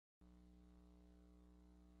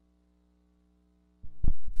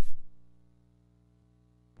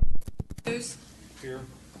Luce. Here.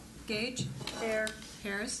 Gage. Here.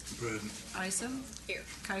 Harris. Present. Isom. Here.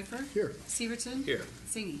 Kiefer. Here. Severson. Here.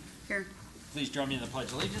 Singy. Here. Please join me in the Pledge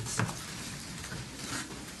of Allegiance.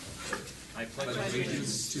 I pledge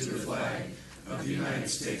allegiance to the flag of the United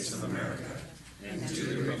States of America and to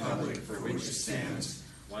the republic for which it stands,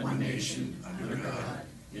 one nation, under God,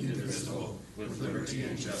 indivisible, with liberty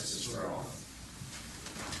and justice for all.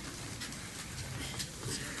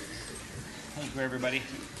 Thank you, everybody.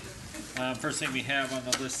 First thing we have on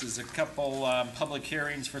the list is a couple public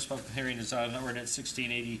hearings. First public hearing is on ordinance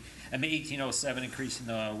 1807, increasing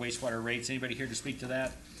the wastewater rates. Anybody here to speak to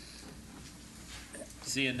that?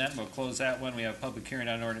 Seeing none, we'll close that one. We have a public hearing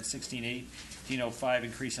on ordinance 1805,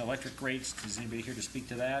 increasing electric rates. Is anybody here to speak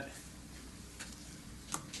to that?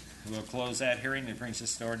 We'll close that hearing. It brings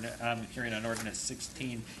us to hearing on ordinance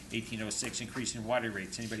 1806, increasing water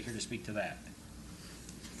rates. Anybody here to speak to that?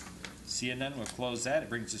 Seeing none, we'll close that. It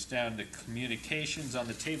brings us down to communications. On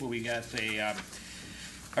the table, we got a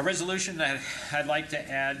resolution that I'd like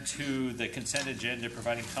to add to the consent agenda,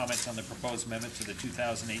 providing comments on the proposed amendment to the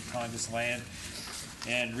 2008 Congress Land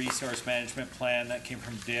and Resource Management Plan. That came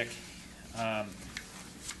from Dick.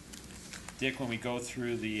 Dick, when we go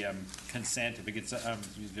through the consent, if it gets,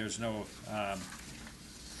 there's no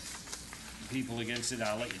people against it,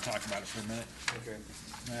 I'll let you talk about it for a minute. Okay.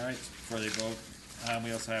 All right, before they vote.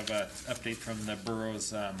 We also have an update from the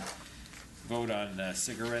borough's vote on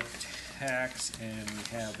cigarette tax, and we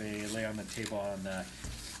have a lay on the table on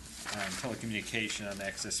telecommunication on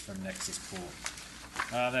access from Nexus Pool.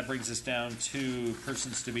 That brings us down to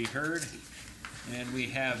persons to be heard, and we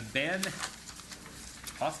have Ben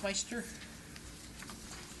Hoffmeister.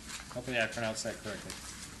 Hopefully I pronounced that correctly,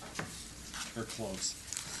 or close.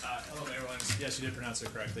 Hello, everyone. Yes, you did pronounce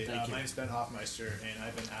it correctly. My name is Ben Hoffmeister, and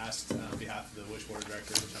I've been asked on behalf of the Wish Board of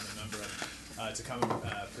Directors, which I'm a member of, to come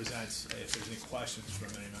present if there's any questions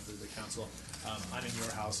from any members of the council. I'm in your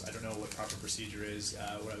house. I don't know what proper procedure is.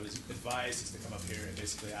 What I was advised is to come up here and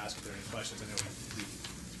basically ask if there are any questions. I know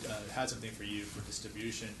we had something for you for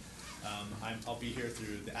distribution. I'll be here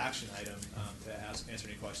through the action item to answer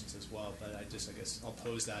any questions as well, but I guess I'll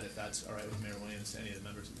pose that if that's all right with Mayor Williams to any of the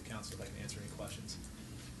members of the council if I can answer any questions.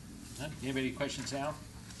 Anybody questions now?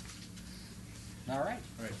 All right.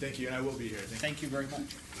 All right, thank you, and I will be here. Thank you very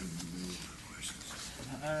much.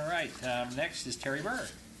 All right, next is Terry Burr.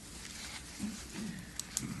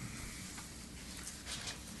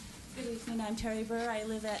 Good evening, I'm Terry Burr. I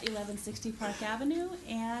live at 1160 Park Avenue,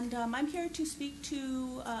 and I'm here to speak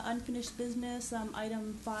to unfinished business,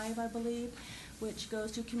 item 5, I believe, which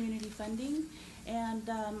goes to community funding. And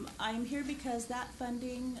I'm here because that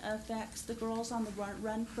funding affects the Girls on the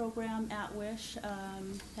Run program at WISH,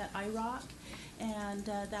 at IROC, and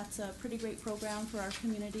that's a pretty great program for our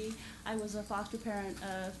community. I was a foster parent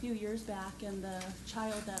a few years back, and the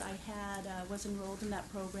child that I had was enrolled in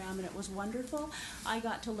that program, and it was wonderful. I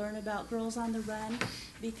got to learn about Girls on the Run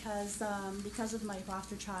because of my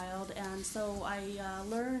foster child, and so I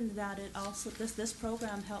learned that it also this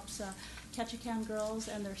program helps Ketchikan girls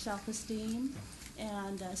and their self-esteem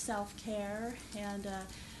and self-care. And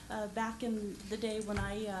back in the day when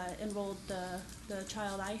I enrolled the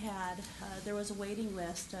child I had, there was a waiting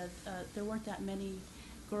list. There weren't that many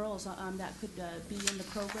girls that could be in the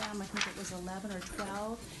program. I think it was 11 or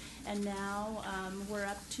 12. And now we're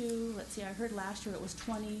up to, let's see, I heard last year it was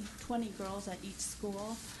 20 girls at each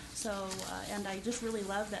school. So, and I just really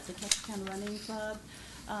love that the Ketchikan Running Club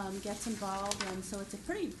gets involved, and so it's a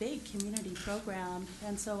pretty big community program,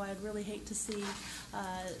 and so I'd really hate to see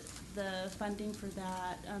the funding for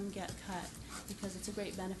that get cut, because it's a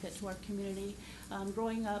great benefit to our community.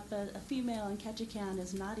 Growing up a female in Ketchikan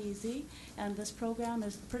is not easy, and this program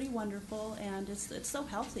is pretty wonderful, and it's so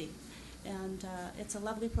healthy, and it's a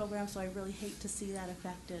lovely program, so I really hate to see that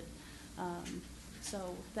affected.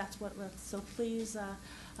 So that's what. So please,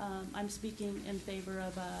 I'm speaking in favor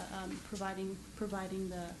of providing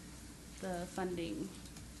the funding.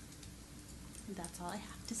 And that's all I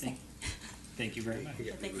have to say. Thank you very much.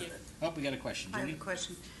 Thank you. Oh, we got a question. I have a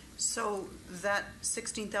question. So that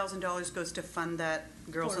 $16,000 goes to fund that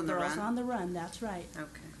Girls on the Run? Girls on the Run, that's right.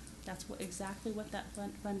 Okay. That's exactly what that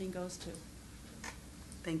funding goes to.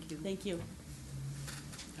 Thank you. Thank you.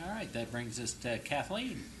 All right, that brings us to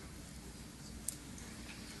Kathleen.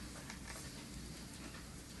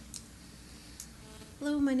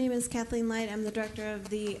 Hello, my name is Kathleen Light. I'm the director of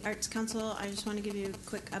the Arts Council. I just want to give you a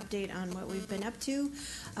quick update on what we've been up to.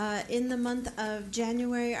 In the month of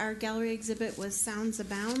January, our gallery exhibit was Sounds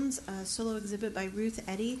Abounds, a solo exhibit by Ruth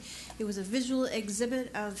Eddy. It was a visual exhibit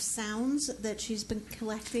of sounds that she's been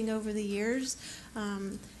collecting over the years.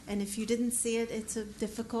 And if you didn't see it, it's a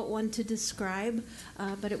difficult one to describe,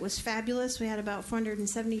 but it was fabulous. We had about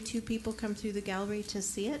 472 people come through the gallery to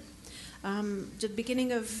see it. The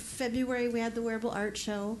beginning of February, we had the Wearable Art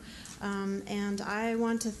Show, and I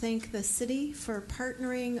want to thank the city for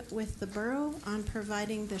partnering with the borough on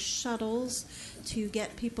providing the shuttles to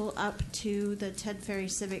get people up to the Ted Ferry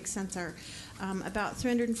Civic Center. About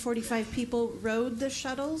 345 people rode the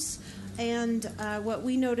shuttles, and what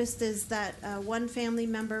we noticed is that one family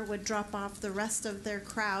member would drop off the rest of their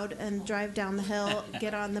crowd and drive down the hill,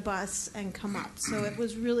 get on the bus, and come up. So it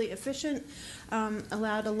was really efficient,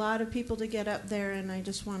 allowed a lot of people to get up there, and I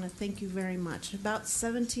just want to thank you very much. About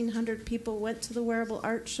 1,700 people went to the Wearable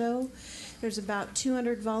Art Show. There's about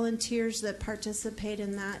 200 volunteers that participate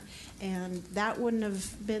in that, and that wouldn't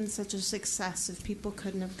have been such a success if people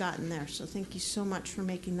couldn't have gotten there. So thank you so much for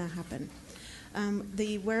making that happen.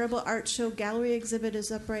 The Wearable Art Show gallery exhibit is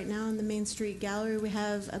up right now in the Main Street Gallery. We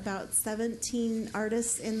have about 17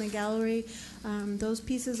 artists in the gallery. Those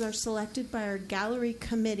pieces are selected by our gallery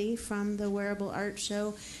committee from the Wearable Art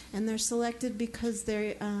Show, and they're selected because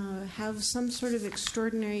they have some sort of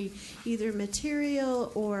extraordinary either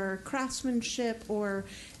material or craftsmanship or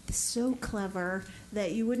so clever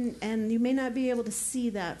that you wouldn't, and you may not be able to see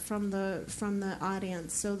that from the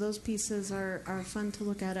audience. So those pieces are fun to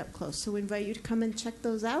look at up close. So we invite you to come and check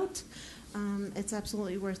those out. It's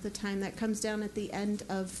absolutely worth the time. That comes down at the end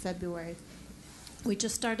of February. We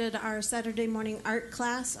just started our Saturday morning art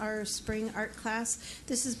class, our spring art class.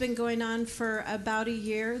 This has been going on for about a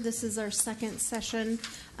year. This is our second session.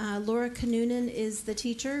 Laura Kanunen is the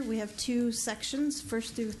teacher. We have two sections,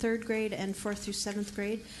 1st through 3rd grade and 4th through 7th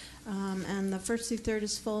grade. And the 1st through 3rd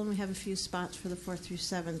is full, and we have a few spots for the 4th through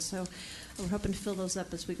 7th. So we're hoping to fill those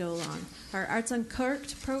up as we go along. Our Arts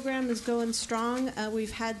Uncorked program is going strong.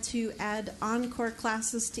 We've had to add encore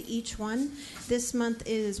classes to each one. This month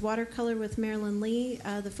is Watercolor with Marilyn Lee.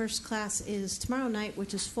 The first class is tomorrow night,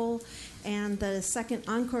 which is full. And the second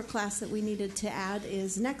encore class that we needed to add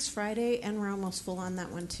is next Friday, and we're almost full on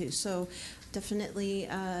that one too. So definitely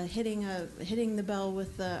hitting the bell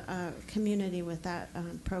with the community with that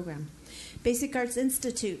program. Basic Arts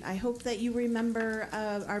Institute. I hope that you remember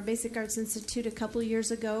our Basic Arts Institute a couple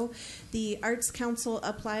years ago. The Arts Council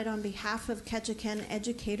applied on behalf of Ketchikan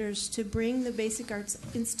educators to bring the Basic Arts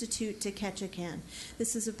Institute to Ketchikan.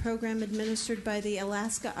 This is a program administered by the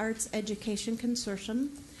Alaska Arts Education Consortium,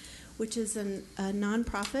 which is a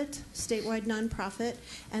nonprofit, statewide nonprofit,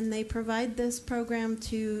 and they provide this program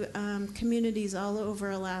to communities all over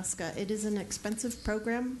Alaska. It is an expensive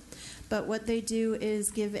program, but what they do is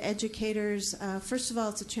give educators, first of all,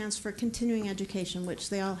 it's a chance for continuing education, which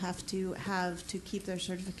they all have to keep their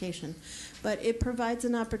certification. But it provides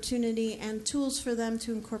an opportunity and tools for them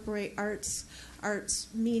to incorporate arts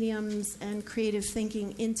mediums, and creative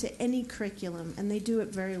thinking into any curriculum, and they do it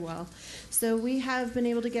very well. So we have been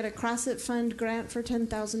able to get a CrossFit Fund grant for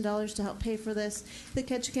 $10,000 to help pay for this. The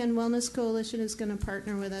Ketchikan Wellness Coalition is going to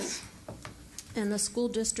partner with us, and the school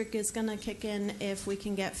district is going to kick in if we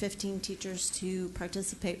can get 15 teachers to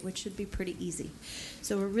participate, which should be pretty easy.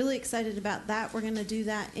 So we're really excited about that. We're going to do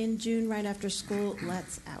that in June right after school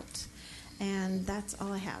lets out. And that's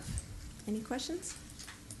all I have. Any questions?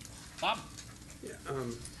 Bob? Yeah,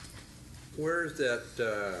 where is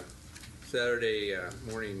that Saturday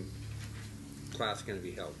morning class going to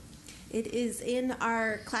be held? It is in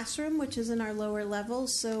our classroom, which is in our lower level.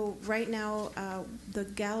 So right now, the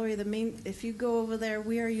gallery, if you go over there,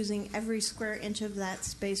 we are using every square inch of that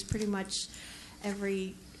space pretty much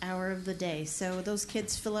every hour of the day. So those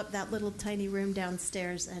kids fill up that little tiny room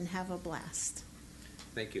downstairs and have a blast.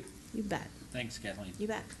 Thank you. You bet. Thanks, Kathleen. You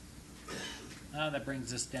bet. That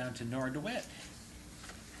brings us down to Nora DeWitt.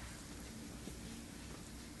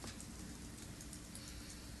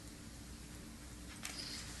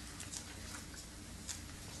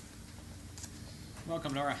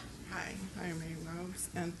 Welcome, Nora. Hi, I'm Mary Rose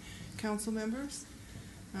and council members.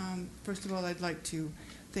 First of all, I'd like to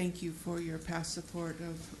thank you for your past support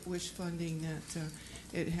of WISH funding. That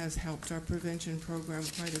it has helped our prevention program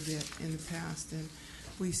quite a bit in the past, and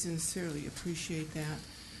we sincerely appreciate that.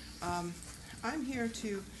 I'm here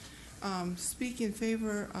to speak in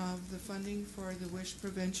favor of the funding for the WISH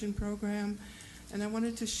prevention program, and I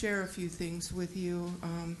wanted to share a few things with you.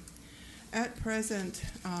 At present,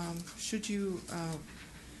 should you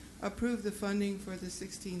approve the funding for the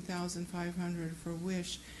 $16,500 for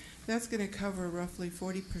WISH. That's going to cover roughly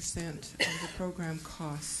 40% of the program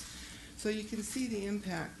costs. So you can see the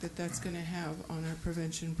impact that that's going to have on our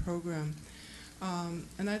prevention program.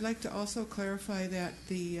 And I'd like to also clarify that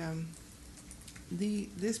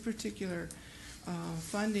this particular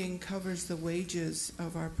funding covers the wages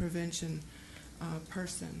of our prevention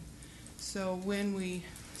person. So when we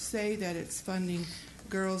say that it's funding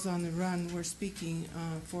Girls on the Run, we're speaking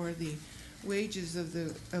for the wages of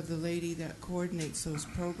the lady that coordinates those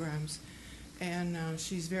programs. And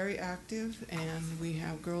she's very active, and we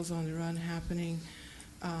have Girls on the Run happening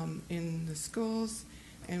in the schools,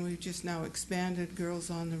 and we've just now expanded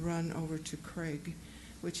Girls on the Run over to Craig,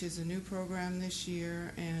 which is a new program this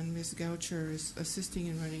year, and Ms. Goucher is assisting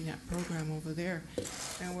in running that program over there,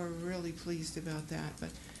 and we're really pleased about that. But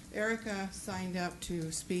Erica signed up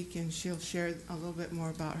to speak, and she'll share a little bit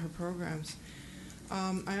more about her programs.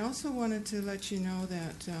 I also wanted to let you know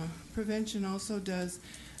that Prevention also does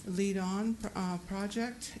Lead On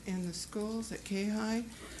project in the schools at K-High.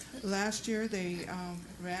 Last year they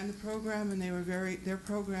ran the program, and their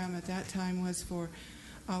program at that time was for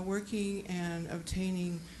working and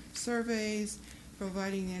obtaining surveys,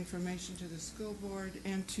 providing the information to the school board,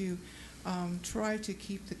 and to try to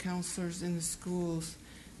keep the counselors in the schools.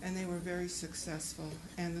 And they were very successful,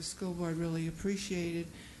 and the school board really appreciated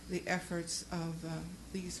the efforts of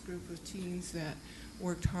these group of teens that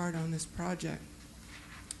worked hard on this project.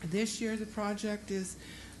 This year the project is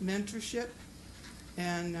mentorship,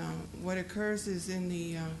 and what occurs is in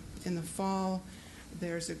the fall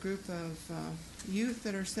there's a group of youth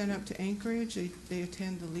that are sent up to Anchorage. They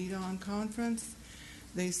attend the Lead On conference.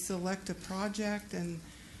 They select a project, and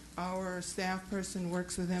our staff person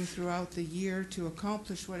works with them throughout the year to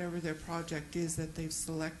accomplish whatever their project is that they've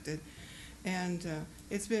selected. And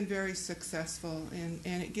it's been very successful, and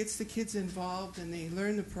it gets the kids involved, and they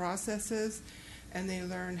learn the processes, and they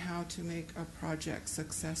learn how to make a project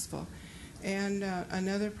successful. And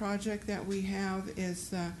another project that we have is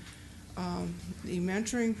the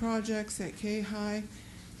mentoring projects at K-High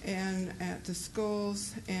and at the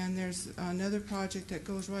schools, and there's another project that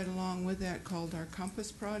goes right along with that called our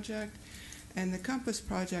Compass Project. And the Compass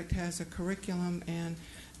Project has a curriculum, and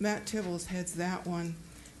Matt Tibbles heads that one,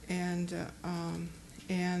 and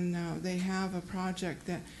they have a project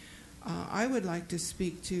that I would like to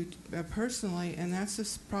speak to personally, and that's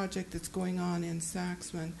this project that's going on in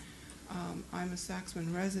Saxman. I'm a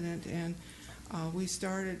Saxman resident, and he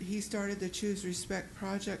started the Choose Respect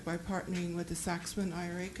project by partnering with the Saxman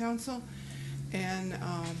IRA Council, and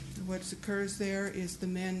what occurs there is the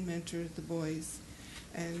men mentor the boys,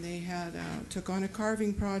 and they took on a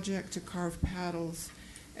carving project to carve paddles,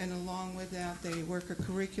 and along with that they work a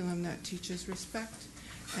curriculum that teaches respect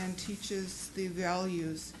and teaches the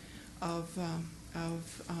values of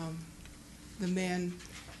the men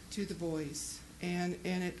to the boys, and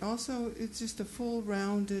it's just a full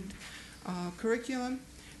rounded curriculum.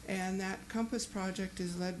 And that Compass Project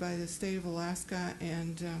is led by the state of Alaska,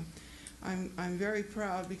 and I'm very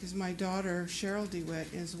proud because my daughter Cheryl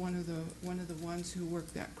DeWitt is one of the ones who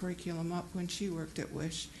worked that curriculum up when she worked at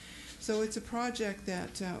WISH. So it's a project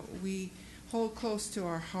that we hold close to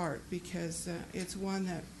our heart, because it's one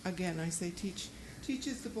that, again, I say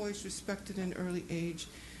teaches the boys respect at an early age,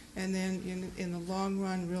 and then in the long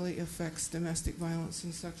run really affects domestic violence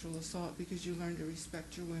and sexual assault, because you learn to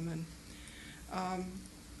respect your women.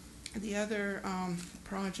 The other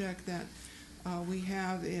project that we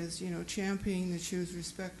have is, championing the Choose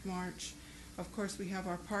Respect March. Of course, we have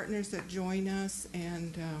our partners that join us,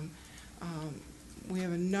 and we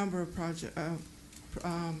have a number of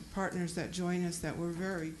partners that join us that we're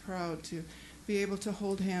very proud to be able to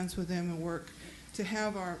hold hands with them and work to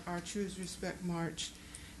have our Choose Respect March.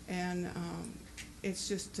 And it's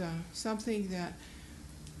just something that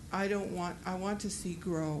I want to see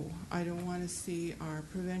grow. I don't want to see our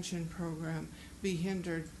prevention program be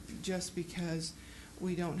hindered just because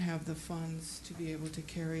we don't have the funds to be able to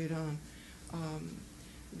carry it on.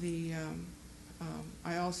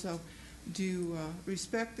 I also do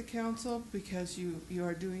respect the council, because you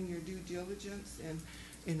are doing your due diligence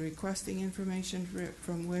in requesting information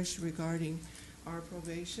from WISH regarding our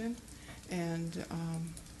probation. And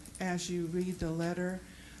as you read the letter,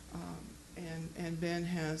 and Ben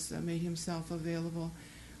has made himself available,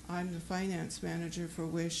 I'm the finance manager for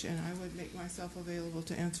WISH, and I would make myself available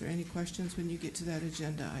to answer any questions when you get to that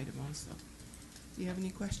agenda item also. Do you have any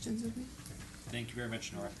questions of me? Thank you very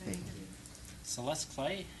much, Nora. Thank you. Celeste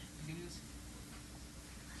Clay?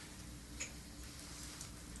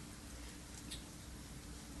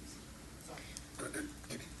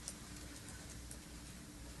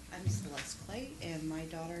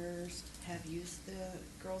 used the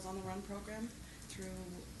Girls on the Run program through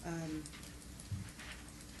I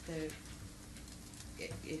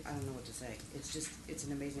don't know what to say. It's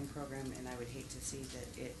an amazing program, and I would hate to see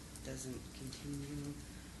that it doesn't continue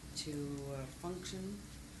to function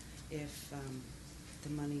if the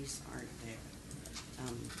monies aren't there.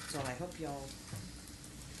 So I hope y'all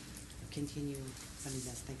continue funding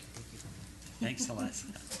us. Thank you. Thanks, Celeste.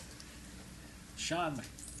 Sean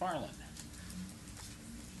McFarland.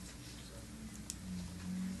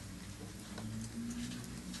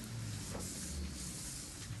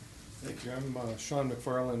 Thank you. I'm Sean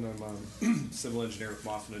McFarland. I'm a civil engineer with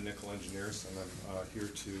Moffitt and Nickel Engineers, and I'm here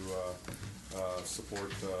to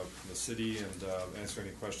support the city and answer any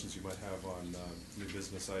questions you might have on new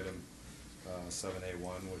business item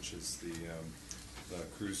 7A1, which is the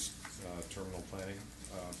cruise terminal planning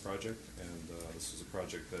project. And this is a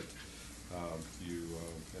project that you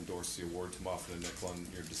endorsed the award to Moffitt and Nickel on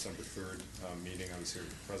your December 3rd meeting. I was here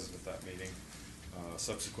present at that meeting.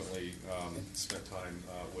 Subsequently, spent time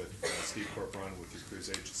with Steve Corporon with your cruise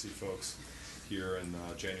agency folks here, and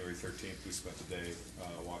January 13th we spent a day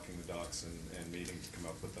walking the docks and meeting to come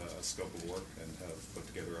up with a scope of work, and have put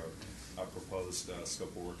together a proposed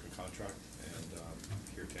scope of work and contract, and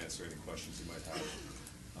here to answer any questions you might have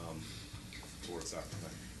towards that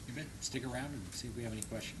tonight. You bet. Stick around and see if we have any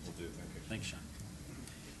questions. Will do. Thank you. Thanks, Sean.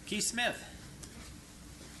 Keith Smith.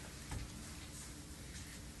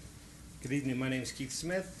 Good evening. My name is Keith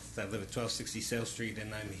Smith. I live at 1260 South Street,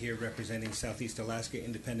 and I'm here representing Southeast Alaska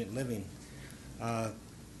Independent Living.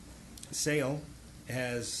 SAIL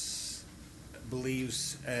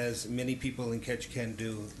believes, as many in Ketchikan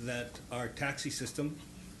do, that our taxi system,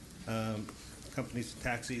 companies of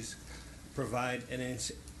taxis, provide an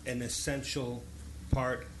essential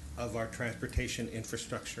part of our transportation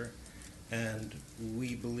infrastructure, and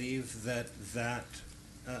we believe that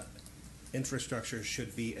infrastructure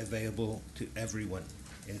should be available to everyone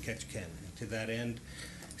in Ketchikan. To that end,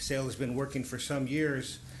 SAIL has been working for some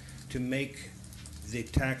years to make the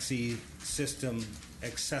taxi system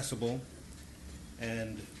accessible,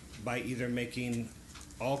 and by either making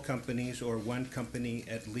all companies or one company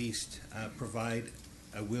at least provide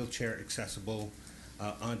a wheelchair accessible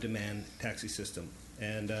on-demand taxi system.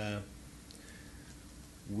 And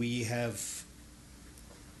we have,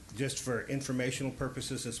 just for informational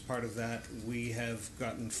purposes, as part of that, we have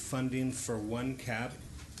gotten funding for one cab,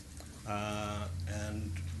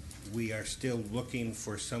 and we are still looking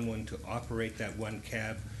for someone to operate that one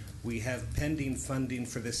cab. We have pending funding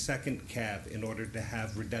for the second cab in order to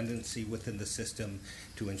have redundancy within the system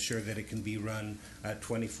to ensure that it can be run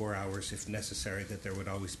 24 hours if necessary, that there would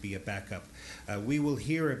always be a backup. We will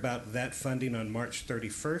hear about that funding on March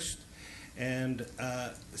 31st. And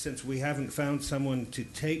since we haven't found someone to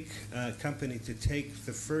take, company to take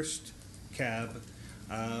the first cab,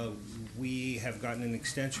 we have gotten an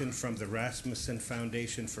extension from the Rasmussen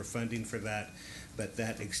Foundation for funding for that, but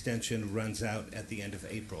that extension runs out at the end of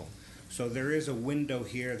April. So there is a window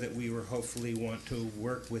here that we will hopefully want to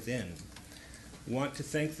work within. Want to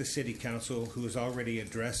thank the City Council, who has already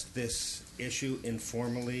addressed this issue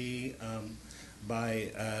informally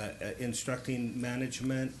by instructing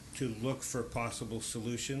management to look for possible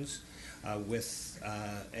solutions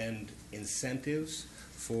and incentives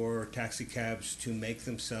for taxi cabs to make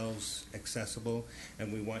themselves accessible,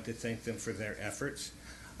 and we want to thank them for their efforts.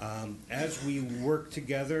 As we work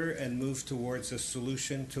together and move towards a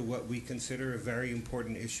solution to what we consider a very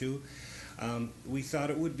important issue, we thought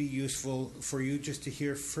it would be useful for you just to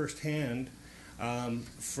hear firsthand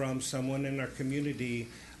from someone in our community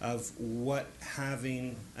of what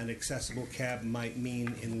having an accessible cab might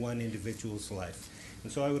mean in one individual's life.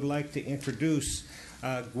 And so I would like to introduce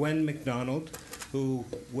Gwen McDonald, who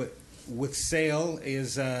with SAIL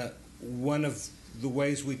is one of the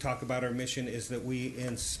ways we talk about our mission is that we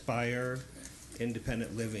inspire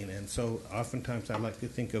independent living. And so oftentimes I like to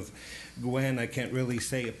think of Gwen, I can't really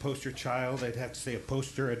say a poster child, I'd have to say a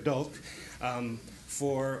poster adult,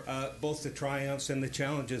 for both the triumphs and the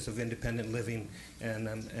challenges of independent living. And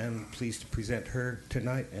I'm pleased to present her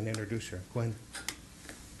tonight and introduce her. Gwen.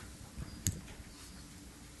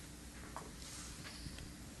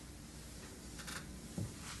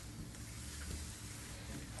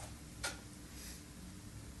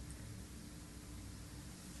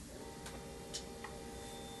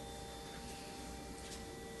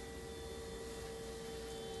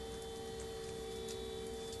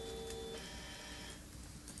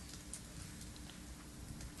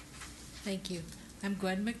 Thank you. I'm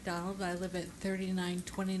Gwen McDonald. I live at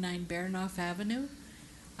 3929 Baranoff Avenue.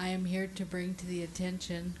 I am here to bring to the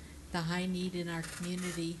attention the high need in our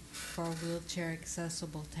community for a wheelchair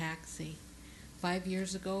accessible taxi. 5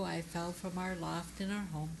 years ago, I fell from our loft in our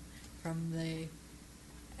home, from the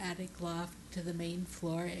attic loft to the main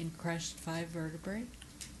floor, and crushed 5 vertebrae.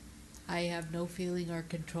 I have no feeling or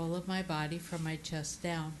control of my body from my chest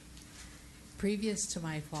down. Previous to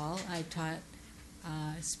my fall, I taught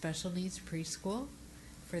special needs preschool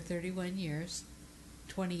for 31 years,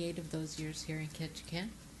 28 of those years here in Ketchikan.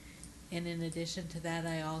 And in addition to that,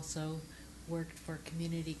 I also worked for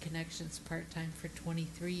Community Connections part-time for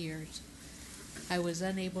 23 years. I was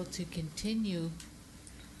unable to continue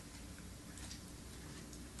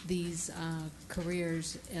these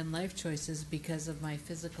careers and life choices because of my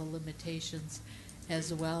physical limitations,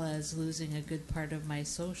 as well as losing a good part of my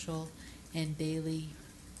social and daily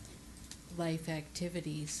life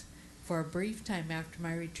activities. For a brief time after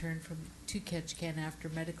my return to Ketchikan after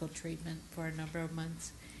medical treatment for a number of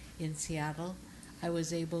months in Seattle, I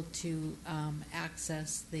was able to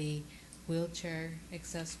access the wheelchair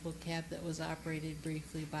accessible cab that was operated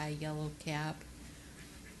briefly by a yellow cab.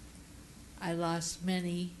 I lost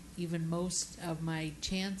many, even most of my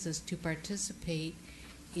chances to participate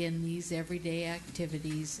in these everyday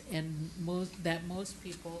activities and that most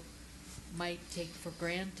people might take for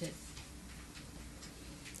granted.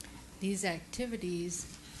 These activities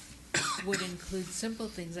would include simple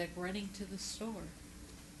things like running to the store.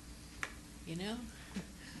 You know,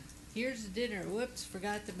 here's the dinner. Whoops,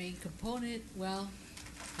 forgot the main component. Well,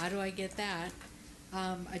 how do I get that?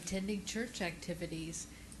 Attending church activities,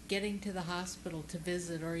 getting to the hospital to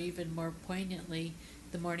visit, or even more poignantly,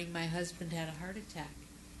 the morning my husband had a heart attack,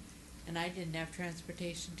 and I didn't have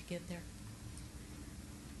transportation to get there.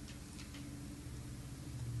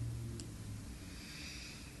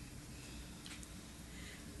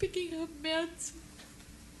 Picking up meds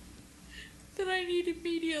that I need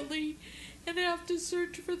immediately and have to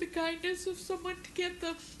search for the kindness of someone to get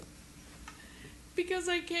them because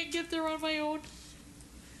I can't get there on my own.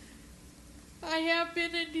 I have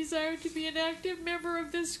been and desire to be an active member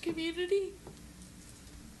of this community.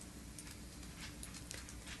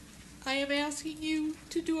 I am asking you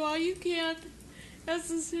to do all you can as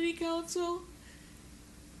the City Council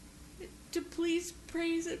to please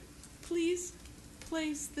place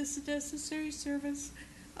this necessary service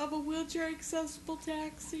of a wheelchair accessible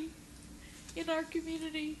taxi in our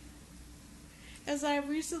community. As I have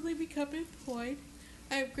recently become employed,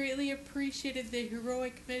 I have greatly appreciated the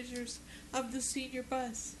heroic measures of the senior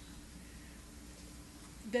bus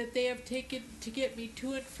that they have taken to get me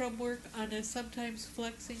to and from work on a sometimes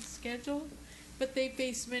flexing schedule, but they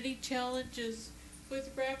face many challenges with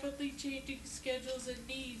rapidly changing schedules and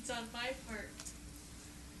needs on my part.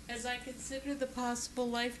 As I consider the possible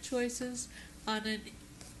life choices on a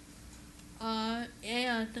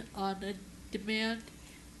demand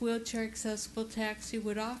wheelchair accessible taxi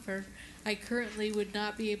would offer, I currently would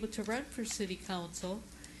not be able to run for City Council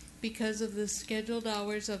because of the scheduled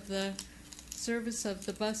hours of the service of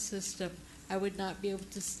the bus system. I would not be able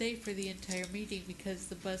to stay for the entire meeting because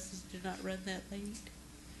the buses do not run that late.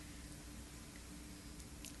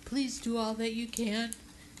 Please do all that you can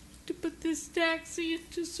to put this taxi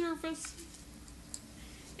into service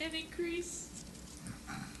and increase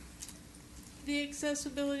the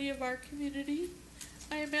accessibility of our community.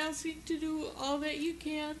 I am asking to do all that you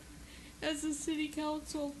can as the City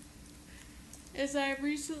Council, as I have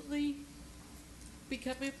recently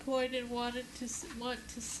become employed and want to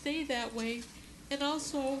stay that way, and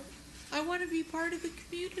also I want to be part of the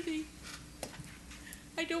community.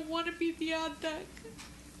 I don't want to be the odd duck.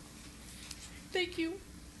 Thank you.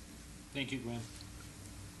 Thank you, Gwen.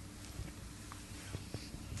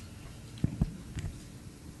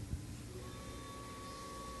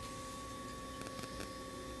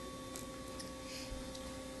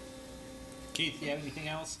 Keith, do you have anything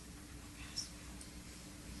else?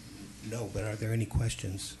 No, but are there any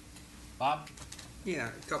questions? Bob? Yeah,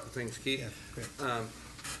 a couple things, Keith. Yeah, great.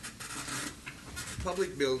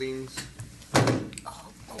 Public buildings.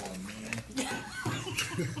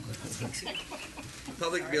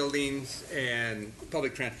 Public buildings and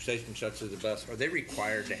public transportation such as the bus, are they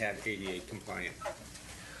required to have ADA compliant?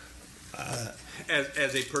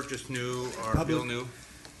 As they purchase new or build new?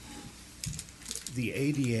 The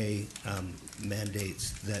ADA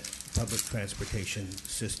mandates that public transportation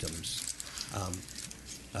systems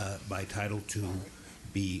by Title II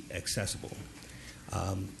be accessible.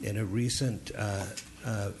 In a recent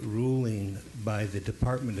ruling by the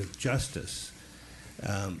Department of Justice,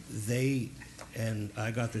 and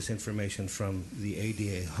I got this information from the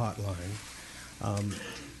ADA hotline,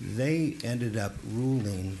 they ended up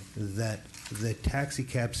ruling that the taxi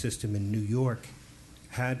cab system in New York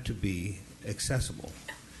had to be accessible,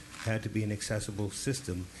 had to be an accessible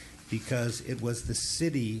system, because it was the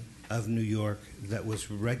city of New York that was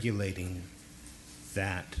regulating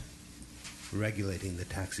the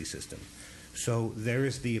taxi system. So there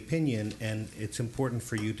is the opinion, and it's important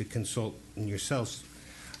for you to consult yourselves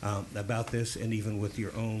about this, and even with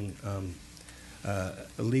your own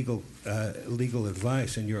legal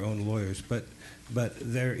advice and your own lawyers. But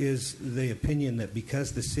there is the opinion that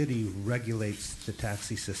because the city regulates the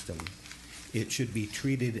taxi system, it should be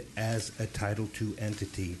treated as a Title II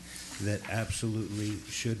entity that absolutely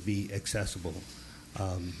should be accessible.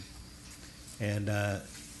 And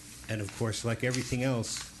of course, like everything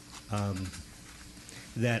else,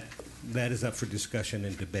 that is up for discussion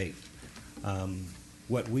and debate.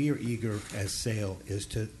 What we are eager as SAIL is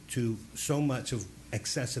to so much of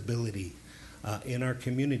accessibility in our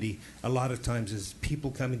community, a lot of times is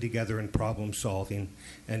people coming together and problem solving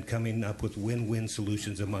and coming up with win-win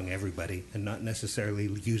solutions among everybody, and not necessarily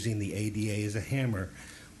using the ADA as a hammer.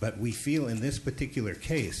 But we feel in this particular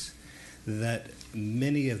case that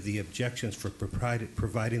many of the objections for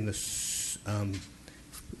providing this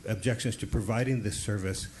objections to providing this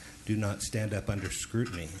service do not stand up under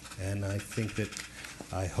scrutiny. And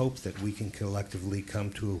I hope that we can collectively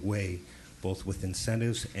come to a way, both with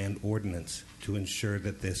incentives and ordinance, to ensure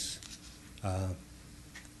that this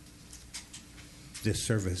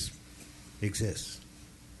service exists.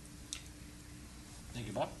 Thank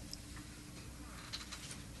you, Bob.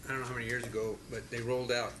 I don't know how many years ago, but they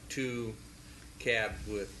rolled out 2 cabs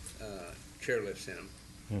with chairlifts in them.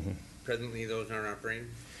 Mm-hmm. Presently, those aren't operating?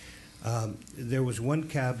 There was one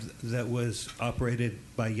cab that was operated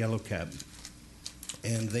by Yellow Cab,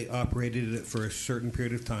 and they operated it for a certain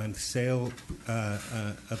period of time. SAIL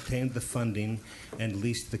obtained the funding and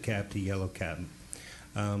leased the cab to Yellow Cab.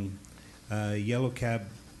 Yellow Cab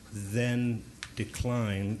then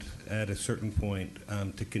declined at a certain point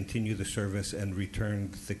to continue the service and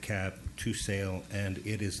returned the cab to SAIL, and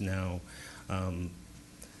it is now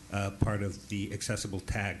part of the accessible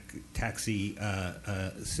taxi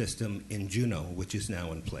system in Juneau, which is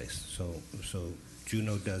now in place. So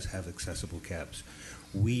Juneau does have accessible cabs.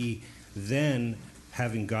 We then,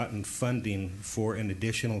 having gotten funding for an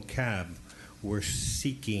additional cab, were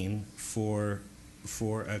seeking for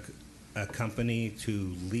a company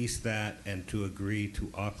to lease that and to agree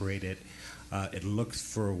to operate it. It looked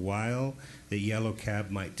for a while that Yellow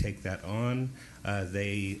Cab might take that on.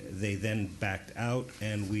 They then backed out,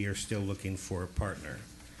 and we are still looking for a partner.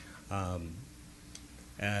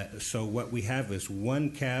 So what we have is one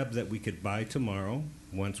cab that we could buy tomorrow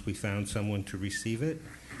once we found someone to receive it,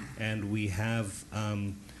 and we have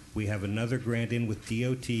another grant in with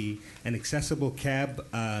DOT. An accessible cab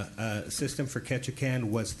system for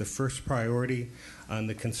Ketchikan was the first priority on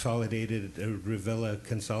the consolidated Revilla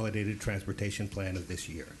Consolidated Transportation Plan of this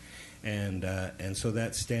year, and so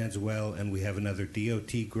that stands well. And we have another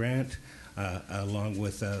DOT grant along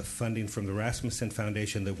with funding from the Rasmussen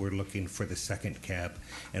Foundation that we're looking for the second cab,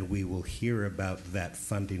 and we will hear about that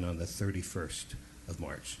funding on the 31st of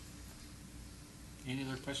March. Any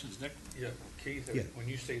other questions, Nick? Yeah, Keith, Yeah. when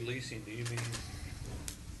you say leasing, do you mean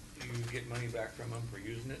you get money back from them for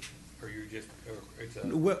using it, or you're just, or it's a...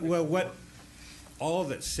 Well, what all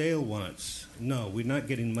that SAIL wants, no, we're not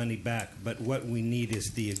getting money back, but what we need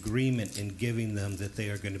is the agreement in giving them that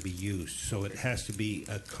they are going to be used. So it has to be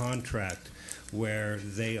a contract where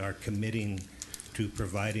they are committing to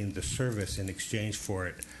providing the service in exchange for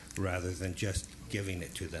it, rather than just giving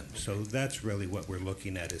it to them. So that's really what we're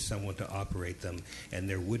looking at, is someone to operate them, and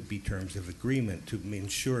there would be terms of agreement to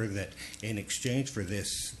ensure that in exchange for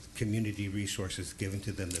this community resources given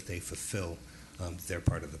to them, that they fulfill their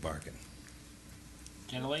part of the bargain.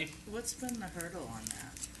 Kenneally? What's been the hurdle on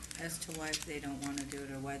that, as to why they don't want to do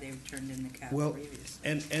it, or why they've turned in the cab Well, previously?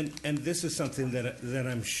 and this is something that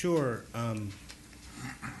I'm sure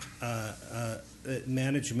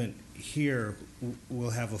management here will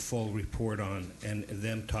have a full report on, and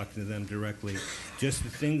them talking to them directly. Just the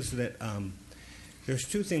things that there's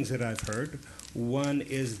 2 things that I've heard. One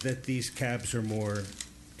is that these cabs are more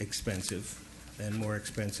expensive and more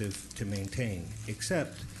expensive to maintain,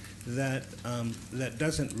 except that that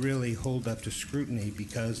doesn't really hold up to scrutiny,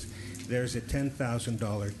 because there's a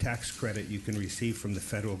 $10,000 tax credit you can receive from the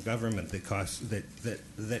federal government that costs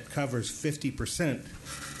that covers 50%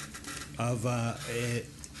 of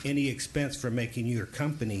any expense for making your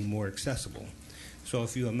company more accessible. So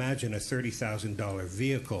if you imagine a $30,000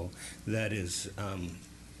 vehicle that is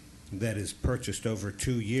purchased over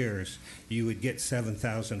 2 years, you would get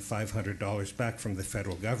 $7,500 back from the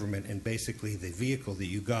federal government, and basically the vehicle that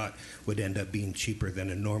you got would end up being cheaper than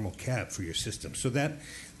a normal cab for your system. So that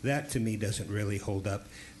to me doesn't really hold up.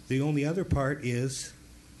 The only other part is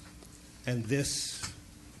and this,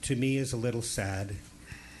 to me, is a little sad.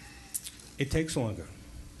 It takes longer.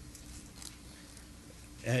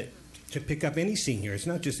 To pick up any senior, it's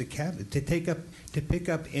not just a cab. To pick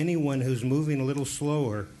up anyone who's moving a little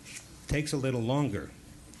slower takes a little longer.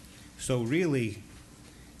 So really,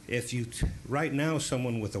 if you right now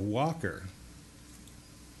someone with a walker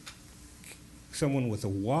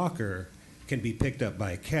can be picked up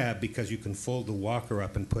by a cab because you can fold the walker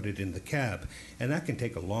up and put it in the cab, and that can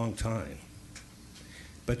take a long time.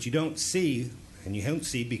 But you don't see, and you don't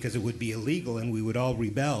see because it would be illegal and we would all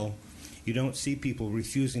rebel, you don't see people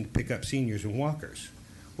refusing to pick up seniors in walkers.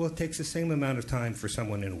 Well, it takes the same amount of time for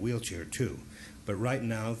someone in a wheelchair, too. But right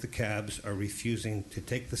now, the cabs are refusing to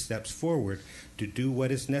take the steps forward to do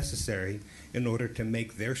what is necessary in order to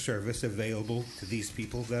make their service available to these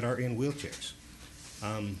people that are in wheelchairs.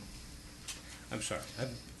 I'm sorry. I'm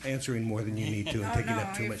answering more than you need to and taking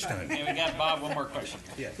up too much time. And we got Bob, one more question.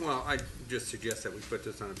 Yeah. Well, I just suggest that we put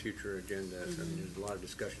this on a future agenda. I mean, there's a lot of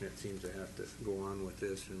discussion that seems to have to go on with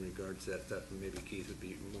this in regards to that stuff, and maybe Keith would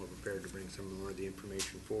be more prepared to bring some more of the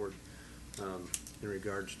information forward in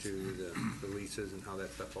regards to the leases and how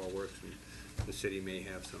that stuff all works. And the city may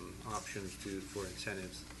have some options for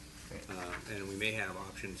incentives, and we may have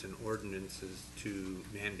options and ordinances to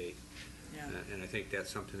mandate. Yeah. And I think that's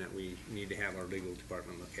something that we need to have our legal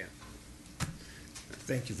department look at.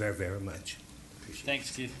 Thank you very, very much.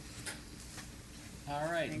 Thanks, Keith. All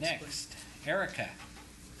right, next, Erica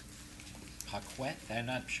Paquette. I'm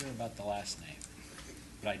not sure about the last name,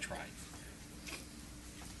 but I tried.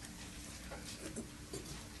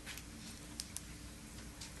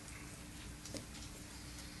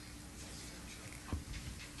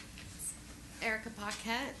 Erica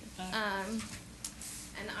Paquette,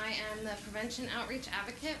 and I am the Prevention Outreach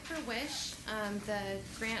Advocate for WISH. The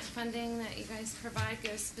grant funding that you guys provide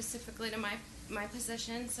goes specifically to my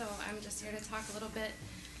position, so I'm just here to talk a little bit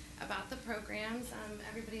about the programs.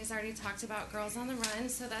 Everybody has already talked about Girls on the Run,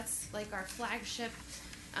 so that's like our flagship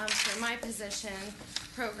for my position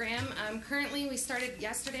program. Currently, we started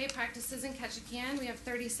yesterday practices in Ketchikan. We have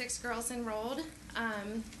 36 girls enrolled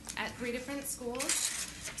at 3 different schools.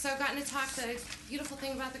 So I've gotten to talk. The beautiful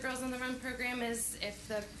thing about the Girls on the Run program is if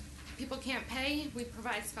the people can't pay, we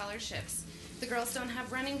provide scholarships. If the girls don't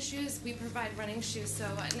have running shoes, we provide running shoes. So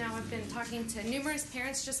now I've been talking to numerous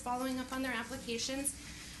parents, just following up on their applications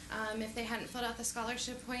if they hadn't filled out the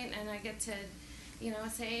scholarship point, and I get to,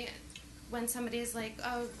 say when somebody's like,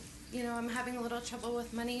 oh, I'm having a little trouble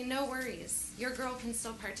with money, no worries. Your girl can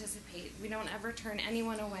still participate. We don't ever turn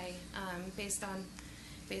anyone away based on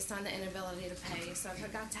the inability to pay. So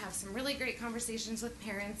I've got to have some really great conversations with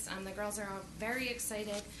parents. The girls are all very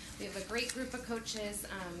excited. We have a great group of coaches.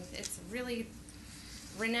 It's a really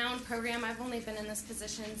renowned program. I've only been in this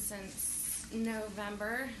position since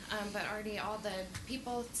November, but already all the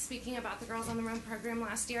people speaking about the Girls on the Run program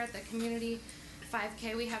last year at the community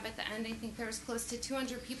 5K we have at the end, I think there was close to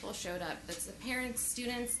 200 people showed up. That's the parents,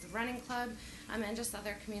 students, the running club, and just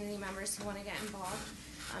other community members who want to get involved.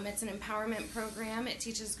 It's an empowerment program. It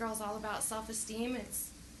teaches girls all about self-esteem.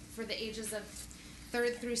 It's for the ages of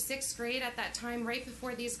 3rd through 6th grade at that time, right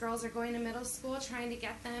before these girls are going to middle school, trying to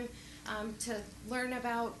get them to learn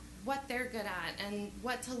about what they're good at and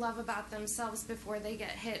what to love about themselves before they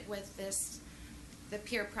get hit with the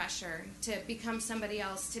peer pressure to become somebody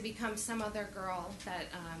else, to become some other girl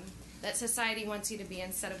that society wants you to be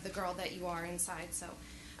instead of the girl that you are inside. So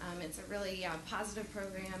it's a really positive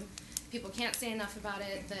program. People can't say enough about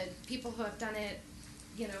it. The people who have done it,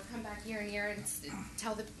 come back year and year and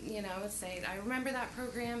tell say, I remember that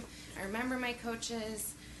program. I remember my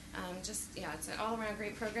coaches. It's an all-around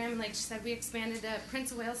great program. And like she said, we expanded to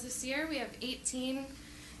Prince of Wales this year. We have 18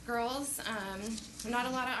 girls. Not a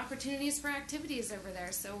lot of opportunities for activities over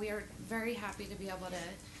there, so we are very happy to be able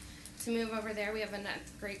to move over there. We have a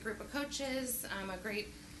great group of coaches, a great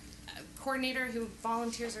coordinator who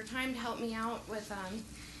volunteers her time to help me out with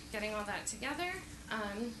getting all that together.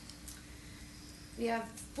 We have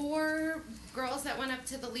 4 girls that went up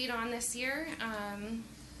to the lead on this year,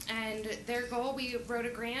 and their goal, we wrote a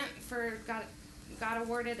grant got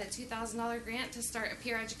awarded a $2,000 grant to start a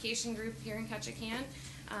peer education group here in Ketchikan.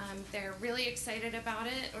 They're really excited about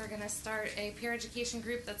it. We're going to start a peer education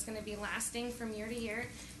group that's going to be lasting from year to year.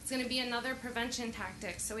 It's going to be another prevention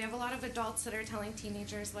tactic. So we have a lot of adults that are telling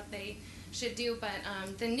teenagers what they should do, but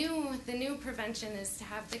the new prevention is to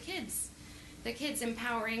have the kids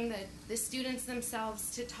empowering the students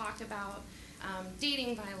themselves to talk about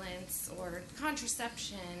dating violence or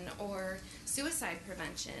contraception or suicide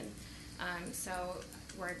prevention. So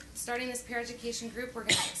we're starting this peer education group. We're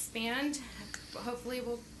going to expand. Hopefully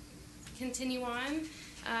we'll continue on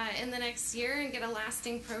in the next year and get a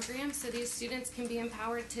lasting program so these students can be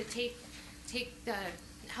empowered to take the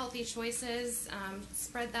healthy choices,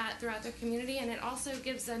 spread that throughout their community, and it also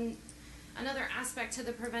gives another aspect to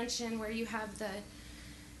the prevention where you have the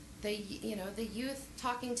youth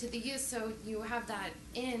talking to the youth, so you have that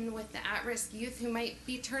in with the at-risk youth who might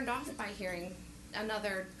be turned off by hearing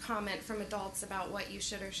another comment from adults about what you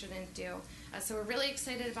should or shouldn't do. So we're really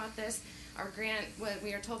excited about this. Our grant, what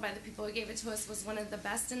we are told by the people who gave it to us, was one of the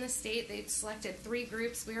best in the state. They selected 3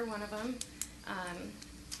 groups. We were one of them.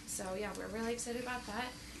 So yeah, we're really excited about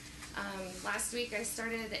that. Last week I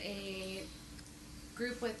started a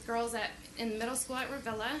group with girls in middle school at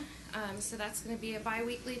Revilla. So that's going to be a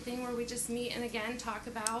bi-weekly thing where we just meet and again talk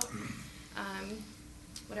about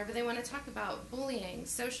whatever they want to talk about: bullying,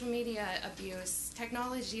 social media abuse,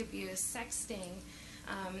 technology abuse, sexting.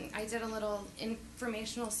 I did a little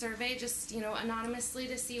informational survey just anonymously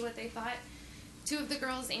to see what they thought. 2 of the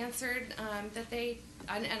girls answered that they,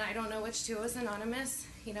 and I don't know which 2 was anonymous,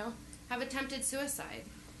 have attempted suicide,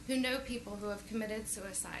 who know people who have committed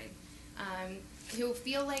suicide, who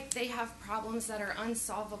feel like they have problems that are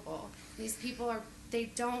unsolvable. These people they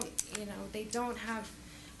don't have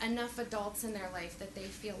enough adults in their life that they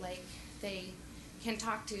feel like they can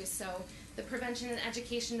talk to. So the Prevention and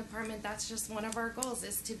Education Department, that's just one of our goals,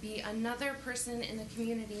 is to be another person in the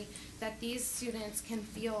community that these students can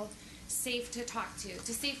feel safe to talk to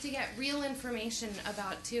safe to get real information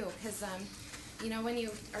about too, because when you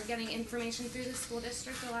are getting information through the school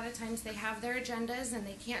district, a lot of times they have their agendas and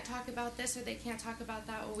they can't talk about this or they can't talk about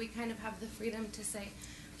that. Well, we kind of have the freedom to say,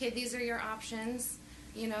 okay, these are your options.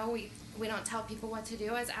 We don't tell people what to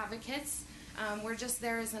do as advocates. We're just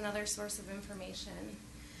there as another source of information.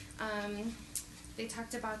 They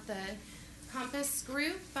talked about the Compass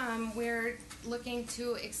group. We're looking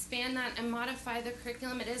to expand that and modify the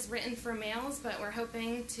curriculum. It is written for males, but we're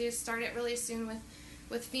hoping to start it really soon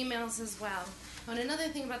with females as well. And another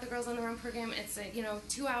thing about the Girls on the Run program, it's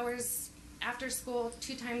 2 hours after school,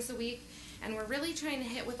 2 times a week, and we're really trying to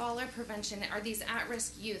hit with all our prevention are these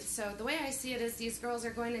at-risk youth. So the way I see it is these girls are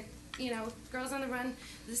going to, Girls on the Run,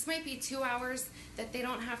 this might be 2 hours that they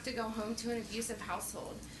don't have to go home to an abusive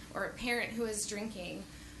household or a parent who is drinking.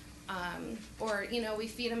 Or we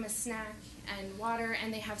feed them a snack and water,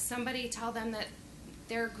 and they have somebody tell them that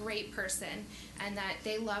they're a great person and that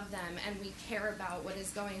they love them and we care about what is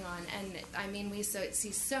going on. And I mean, we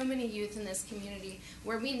see so many youth in this community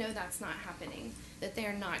where we know that's not happening, that they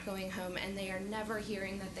are not going home and they are never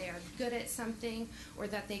hearing that they are good at something or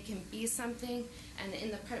that they can be something. And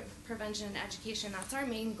in the prevention and education, that's our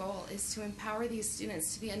main goal, is to empower these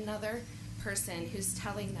students to be another person who's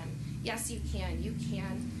telling them, yes, you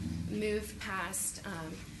can move past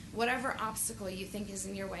whatever obstacle you think is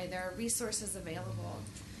in your way. There are resources available.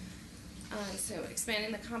 So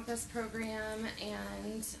expanding the Compass program,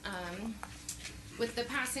 and with the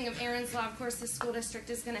passing of Aaron's Law, of course, the school district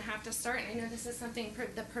is going to have to start, and I know this is something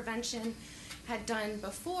the prevention had done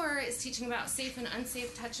before, is teaching about safe and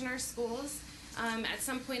unsafe touch in our schools. At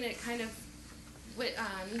some point it kind of,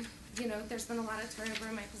 there's been a lot of turnover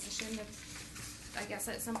in my position. I guess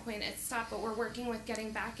at some point it stopped, but we're working with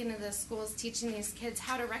getting back into the schools, teaching these kids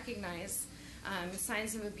how to recognize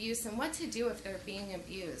signs of abuse and what to do if they're being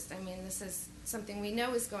abused. I mean, this is something we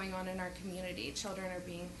know is going on in our community. Children are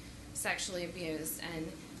being sexually abused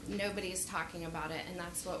and nobody's talking about it, and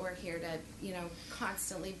that's what we're here to,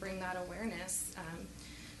 constantly bring that awareness.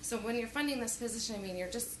 So when you're funding this position, I mean,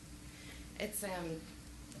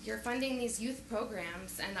 you're funding these youth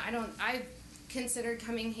programs, and I considered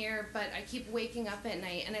coming here, but I keep waking up at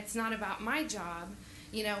night, and it's not about my job.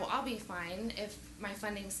 I'll be fine if my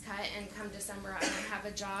funding's cut and come December I don't have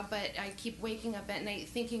a job, but I keep waking up at night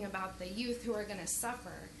thinking about the youth who are going to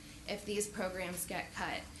suffer if these programs get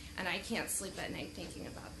cut, and I can't sleep at night thinking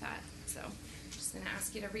about that. So I'm just going to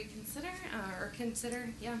ask you to reconsider or consider,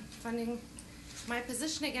 funding my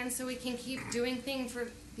position again so we can keep doing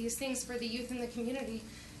these things for the youth in the community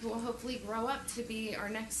who will hopefully grow up to be our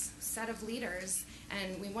next set of leaders.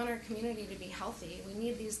 And we want our community to be healthy. We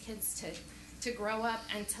need these kids to grow up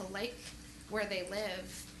and to like where they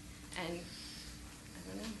live. And I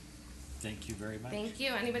don't know. Thank you very much. Thank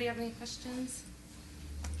you. Anybody have any questions?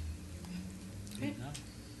 Okay. No.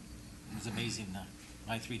 It was amazing.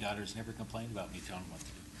 My 3 daughters never complained about me telling them what to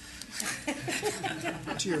do.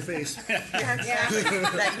 To your face.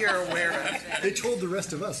 That you're aware of. They told the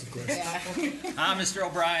rest of us, of course. Mr.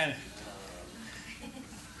 O'Brien.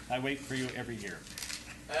 I wait for you every year.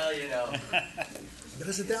 Well, But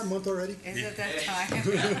is it that month already? Is it that time?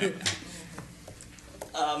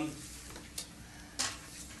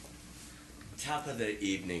 Top of the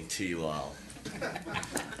evening to you all.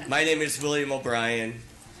 My name is William O'Brien,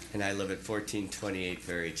 and I live at 1428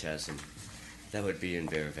 Ferry Chasm. That would be in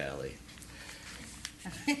Bear Valley.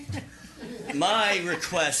 My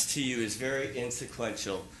request to you is very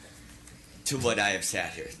insequential to what I have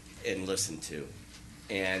sat here and listened to.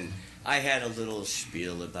 And I had a little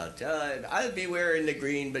spiel about, I'll be wearing the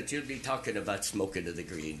green, but you'll be talking about smoking of the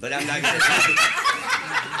green. But I'm not going to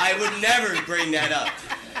I would never bring that up.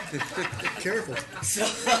 Careful.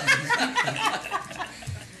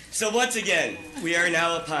 So once again, we are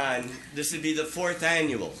now upon, this would be the fourth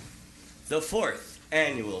annual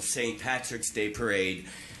St. Patrick's Day Parade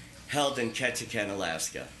held in Ketchikan,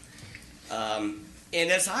 Alaska. And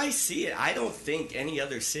as I see it, I don't think any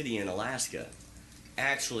other city in Alaska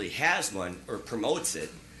actually has one or promotes it.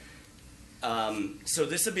 So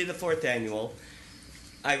this will be the fourth annual.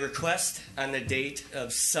 I request on the date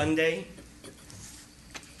of Sunday,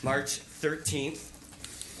 March 13th.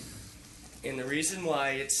 And the reason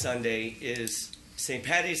why it's Sunday is St.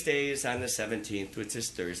 Patty's Day is on the 17th, which is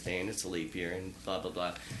Thursday, and it's a leap year, and blah, blah,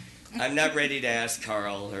 blah. I'm not ready to ask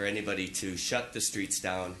Carl or anybody to shut the streets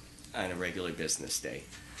down on a regular business day.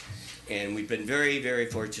 And we've been very, very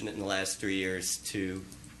fortunate in the last 3 years to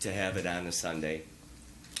have it on a Sunday.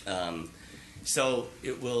 So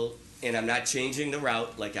it will, and I'm not changing the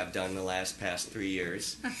route like I've done the past 3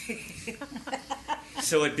 years.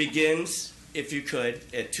 So it begins, if you could,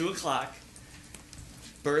 at 2 o'clock,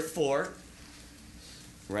 berth 4,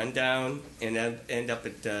 run down and end up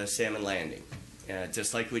at Salmon Landing.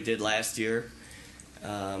 Just like we did last year.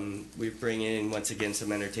 We bring in, once again,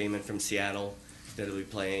 some entertainment from Seattle that will be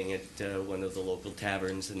playing at one of the local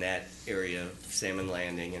taverns in that area, Salmon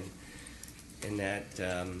Landing, and that.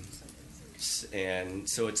 And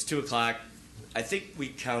so it's 2 o'clock. I think we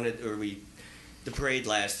counted, the parade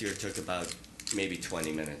last year took about maybe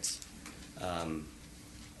 20 minutes. And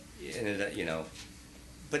it,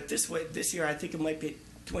 but this year I think it might be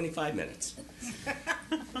 25 minutes.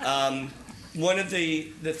 One of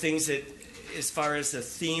the things that, as far as the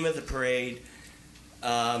theme of the parade,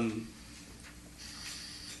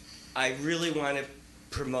 I really want to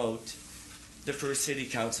promote the First City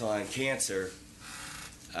Council on Cancer.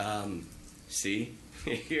 See,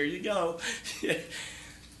 here you go.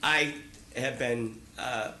 I have been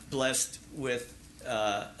blessed with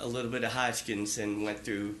a little bit of Hodgkin's and went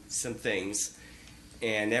through some things,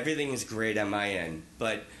 and everything is great on my end,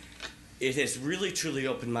 but it has really truly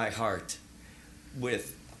opened my heart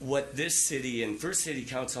with what this city and First City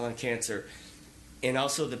Council on Cancer, and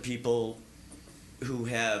also the people who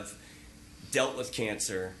have dealt with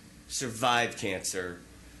cancer, survived cancer,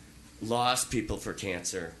 lost people for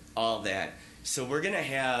cancer, all that. So we're going to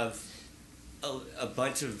have a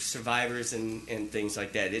bunch of survivors and things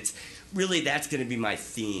like that. It's really, that's going to be my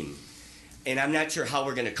theme. And I'm not sure how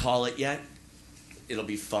we're going to call it yet. It'll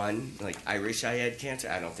be fun, like I wish I had cancer.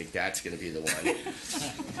 I don't think that's going to be the one.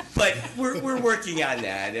 But we're working on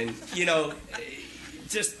that. And,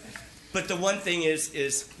 but the one thing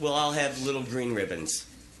is we'll all have little green ribbons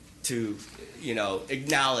to,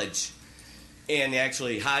 acknowledge. And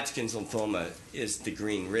actually, Hodgkin's lymphoma is the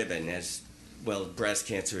green ribbon, as well breast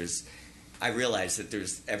cancer is. I realize that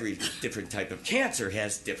there's every different type of cancer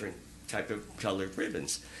has different type of colored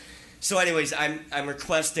ribbons. So anyways, I'm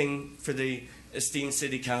requesting for the esteemed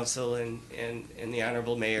City Council and the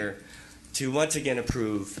Honorable Mayor to once again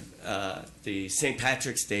approve the St.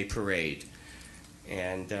 Patrick's Day Parade.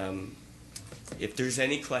 And if there's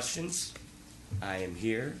any questions, I am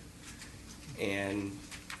here. And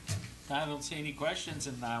I don't see any questions,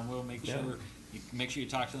 and we'll make sure you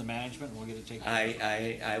talk to the management, and we'll get it taken care of.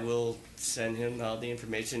 I will send him all the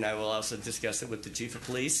information. I will also discuss it with the Chief of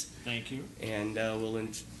Police. Thank you. And we'll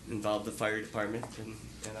involve the fire department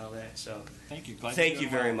and all that. So thank you. Thank you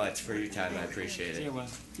very much for your time. I appreciate it. See you, Will.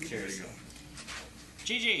 Cheers.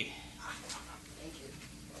 Gigi.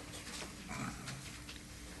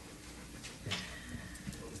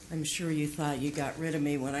 I'm sure you thought you got rid of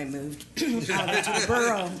me when I moved out into the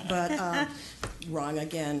borough, but wrong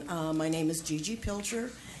again. My name is Gigi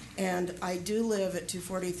Pilcher, and I do live at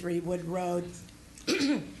 243 Wood Road.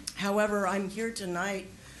 However, I'm here tonight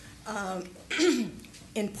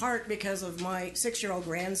in part because of my 6-year-old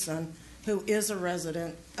grandson, who is a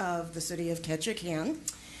resident of the city of Ketchikan.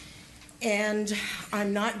 And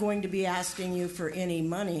I'm not going to be asking you for any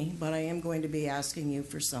money, but I am going to be asking you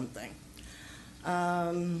for something.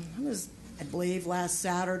 I believe last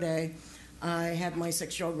Saturday, I had my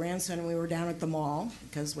 6-year-old grandson, and we were down at the mall,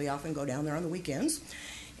 because we often go down there on the weekends.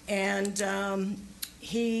 And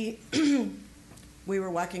we were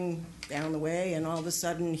walking down the way, and all of a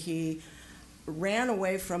sudden he ran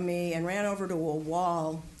away from me and ran over to a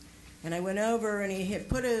wall And I went over, and he had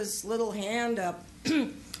put his little hand up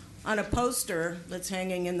on a poster that's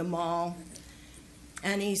hanging in the mall.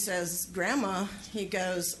 And he says, "Grandma," he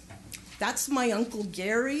goes, "that's my Uncle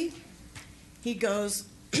Gary." He goes,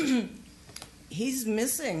 "He's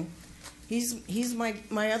missing. He's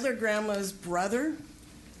my other grandma's brother.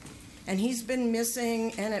 And he's been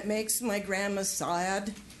missing, and it makes my grandma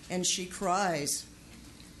sad, and she cries."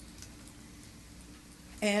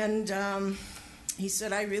 And he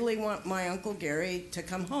said, "I really want my Uncle Gary to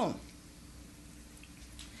come home."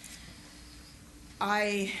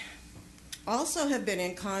 I also have been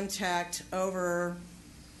in contact over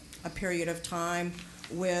a period of time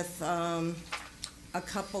with a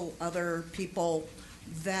couple other people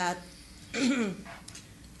that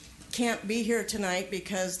can't be here tonight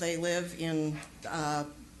because they live in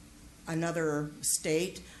another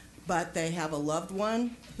state, but they have a loved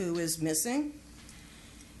one who is missing.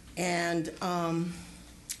 And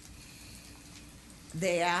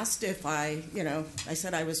they asked if I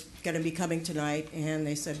said I was going to be coming tonight, and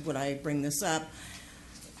they said, would I bring this up?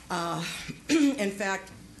 In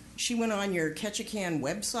fact, she went on your Ketchikan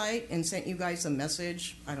website and sent you guys a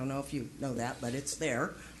message. I don't know if you know that, but it's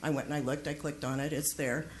there. I went and I looked, I clicked on it, it's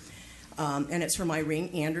there. And it's from Irene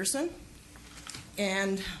Anderson.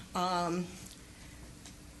 And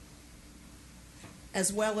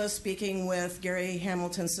as well as speaking with Gary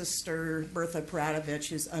Hamilton's sister, Bertha Pratovich,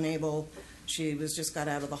 who's unable, she just got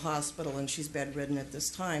out of the hospital and she's bedridden at this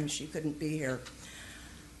time. She couldn't be here.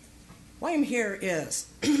 Why I'm here is,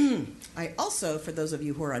 I also, for those of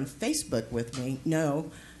you who are on Facebook with me,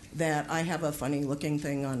 know that I have a funny looking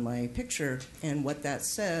thing on my picture, and what that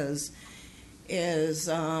says is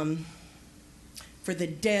for the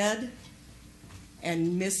dead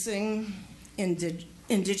and missing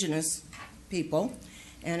indigenous people,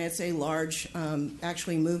 and it's a large,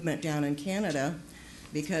 actually, movement down in Canada,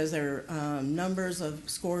 because there are numbers of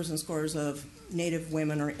scores and scores of Native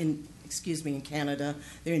women, in Canada,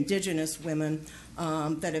 they're indigenous women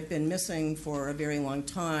that have been missing for a very long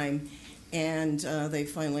time, and they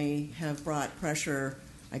finally have brought pressure,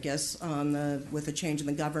 I guess, with the change in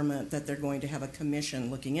the government, that they're going to have a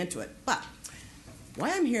commission looking into it. But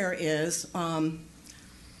why I'm here is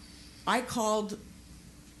I called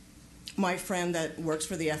my friend that works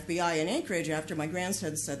for the FBI in Anchorage after my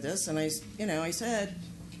grandson said this, and I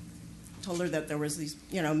told her that there was these,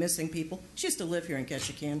 missing people. She used to live here in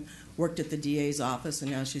Ketchikan, worked at the DA's office,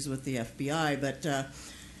 and now she's with the FBI. But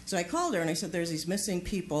so I called her and I said, there's these missing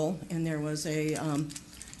people, and there was a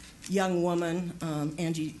young woman,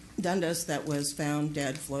 Angie Dundas, that was found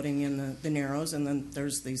dead floating in the Narrows, and then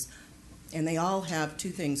there's these, and they all have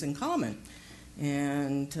two things in common.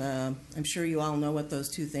 And I'm sure you all know what those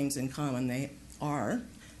two things in common they are.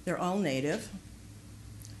 They're all Native,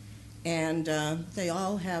 and they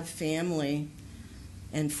all have family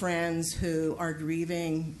and friends who are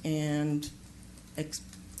grieving and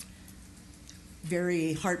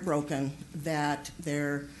very heartbroken that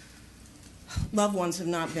their loved ones have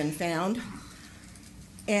not been found.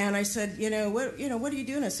 And I said, what do you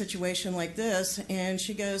do in a situation like this? And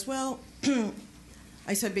she goes, well,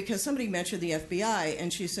 I said, because somebody mentioned the FBI,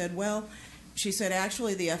 and she said,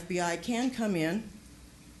 actually the FBI can come in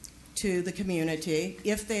to the community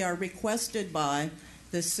if they are requested by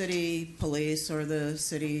the city police or the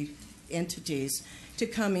city entities to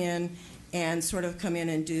come in and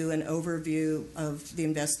do an overview of the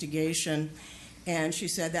investigation. And she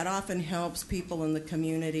said that often helps people in the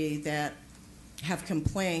community that have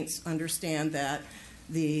complaints understand that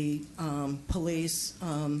the police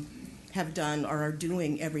have done or are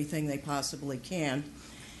doing everything they possibly can.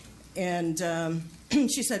 And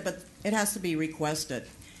she said, but it has to be requested.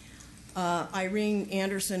 Irene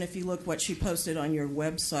Anderson, if you look what she posted on your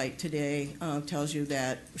website today, tells you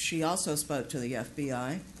that she also spoke to the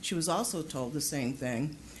FBI. She was also told the same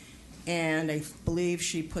thing. And I believe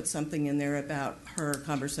she put something in there about her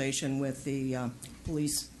conversation with the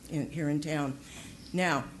police here in town.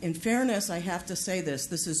 Now, in fairness, I have to say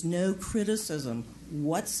this is no criticism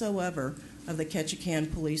whatsoever of the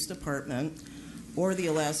Ketchikan Police Department or the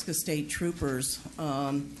Alaska State Troopers.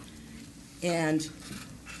 And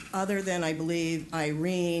other than, I believe,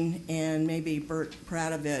 Irene and maybe Bert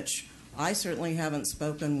Pratovich, I certainly haven't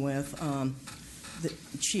spoken with the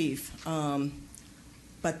chief.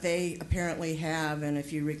 But they apparently have, and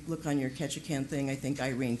if you look on your Ketchikan thing, I think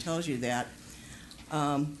Irene tells you that.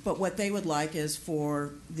 But what they would like is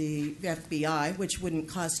for the FBI, which wouldn't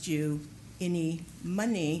cost you any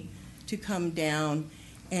money, to come down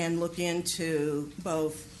and look into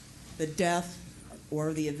both the death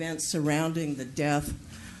or the events surrounding the death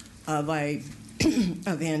of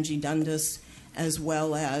Angie Dundas, as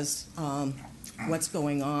well as what's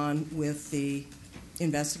going on with the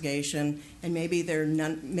investigation, and maybe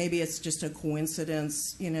maybe it's just a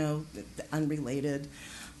coincidence, unrelated.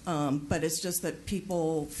 But it's just that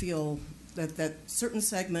people feel that certain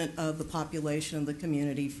segment of the population of the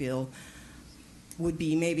community would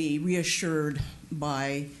be maybe reassured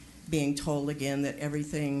by being told again that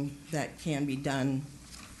everything that can be done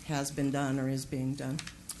has been done or is being done.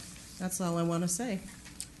 That's all I want to say.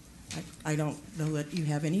 I don't know that you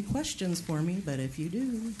have any questions for me, but if you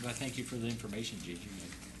do. Well, thank you for the information, Gigi.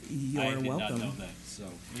 You're I did welcome. not know that. So,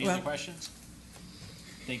 any other questions?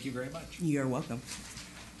 Thank you very much. You're welcome.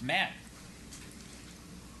 Matt.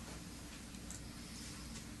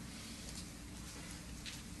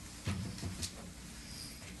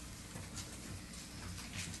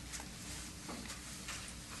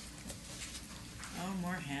 Oh,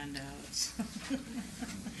 more handouts.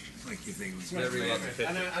 Like you think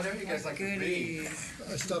I know you guys like to read. Goodies.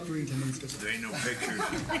 I stopped reading 10 minutes ago. There ain't no pictures.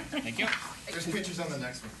 Thank you. There's pictures on the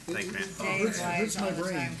next one. Thanks, man. Dave hurts lies my all the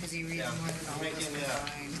brain. time because he reads more than all of us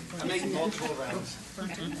combined. I'm making multiple rounds.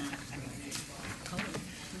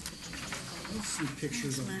 Let's see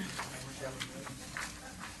pictures of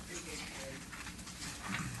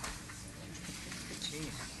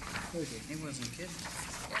Jeez, he wasn't kidding.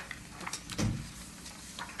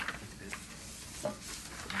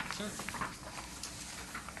 Sir.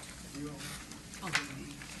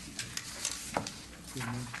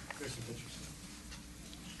 There's some pictures.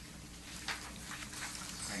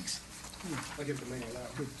 Thanks. I'll give the mayor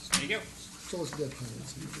that. Good. There you go. So it's dead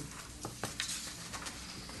planets.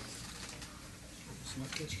 It's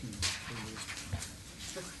not catching.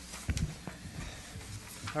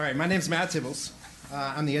 All right, my name's Matt Tibbles.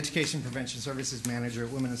 I'm the Education Prevention Services Manager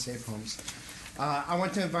at Women in Safe Homes. I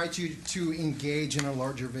want to invite you to engage in a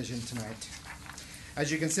larger vision tonight. As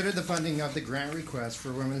you consider the funding of the grant request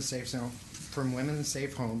for Women in Safe from Women in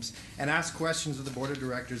Safe Homes and ask questions of the Board of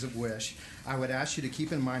Directors of WISH, I would ask you to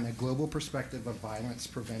keep in mind a global perspective of violence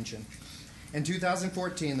prevention. In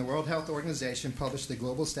 2014, the World Health Organization published the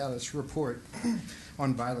Global Status Report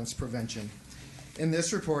on Violence Prevention. In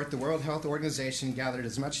this report, the World Health Organization gathered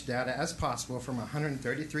as much data as possible from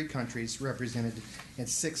 133 countries represented in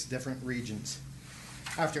 6 different regions.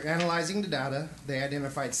 After analyzing the data, they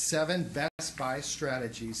identified 7 best buy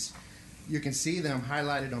strategies. You can see them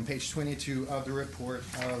highlighted on page 22 of the report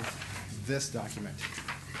of this document.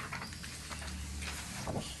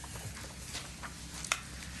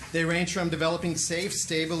 They range from developing safe,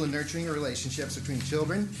 stable, and nurturing relationships between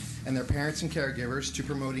children and their parents and caregivers to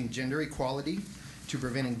promoting gender equality, to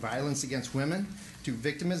preventing violence against women, to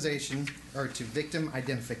victimization or to victim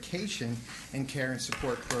identification and care and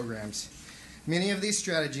support programs. Many of these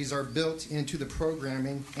strategies are built into the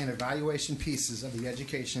programming and evaluation pieces of the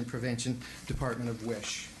Education and Prevention Department of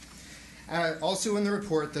WISH. Also in the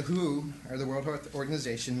report, the WHO, or the World Health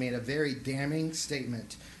Organization, made a very damning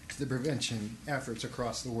statement to the prevention efforts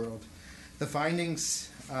across the world. The findings,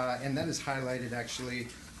 and that is highlighted actually,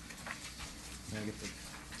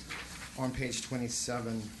 on page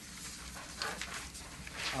 27,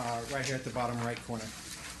 right here at the bottom right corner.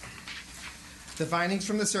 The findings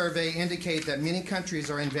from the survey indicate that many countries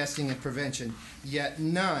are investing in prevention, yet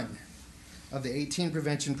none of the 18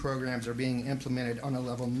 prevention programs are being implemented on a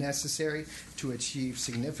level necessary to achieve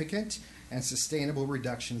significant and sustainable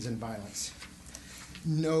reductions in violence.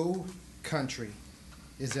 No country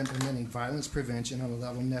is implementing violence prevention on a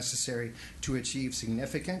level necessary to achieve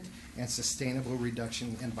significant and sustainable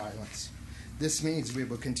reduction in violence. This means we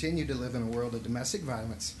will continue to live in a world of domestic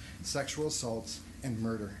violence, sexual assaults, and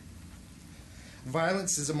murder.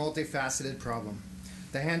 Violence is a multifaceted problem.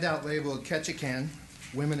 The handout labeled Ketchikan,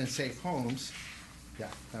 Women in Safe Homes, yeah,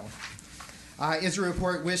 that one, is a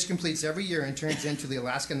report WISH completes every year and turns into the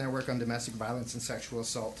Alaska Network on Domestic Violence and Sexual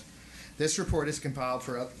Assault. This report is compiled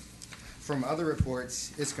from other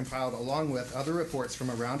reports, is compiled along with other reports from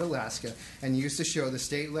around Alaska and used to show the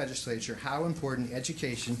state legislature how important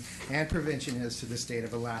education and prevention is to the state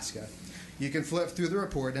of Alaska. You can flip through the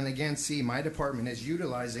report and again see my department is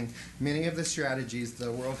utilizing many of the strategies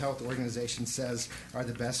the World Health Organization says are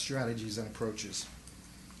the best strategies and approaches.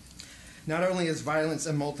 Not only is violence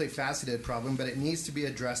a multifaceted problem, but it needs to be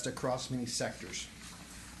addressed across many sectors.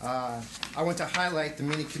 I want to highlight the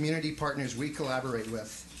many community partners we collaborate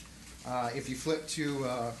with. If you flip to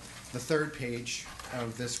the 3rd page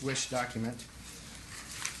of this WISH document,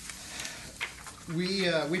 we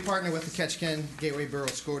partner with the Ketchikan Gateway Borough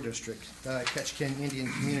School District, the Ketchikan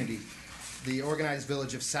Indian Community, the Organized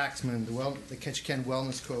Village of Saxman, the Ketchikan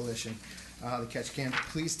Wellness Coalition, the Ketchikan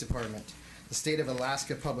Police Department, the State of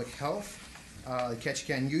Alaska Public Health, the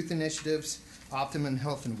Ketchikan Youth Initiatives, Optimum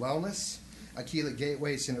Health and Wellness, Aquila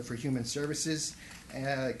Gateway Center for Human Services,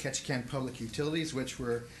 Ketchikan Public Utilities, which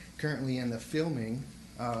we're currently in the filming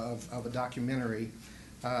of a documentary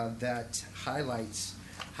that highlights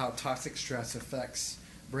how toxic stress affects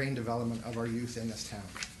brain development of our youth in this town.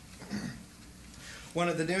 One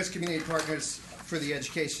of the newest community partners for the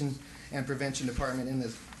Education and Prevention Department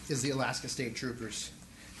is the Alaska State Troopers.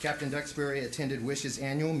 Captain Duxbury attended WISH's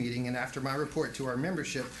annual meeting, and after my report to our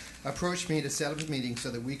membership, approached me to set up a meeting so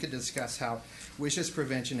that we could discuss how WISH's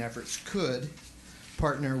prevention efforts could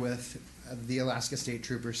partner with the Alaska State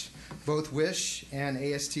Troopers. Both WISH and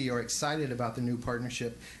AST are excited about the new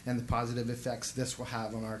partnership and the positive effects this will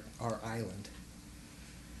have on our island.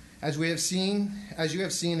 As you have seen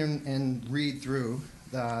and read through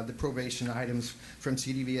the probation items from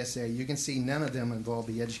CDVSA, you can see none of them involve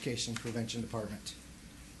the Education Prevention Department.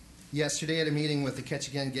 Yesterday at a meeting with the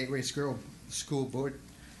Ketchikan Gateway School Board,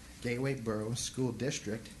 Gateway Borough School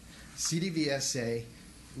District, CDVSA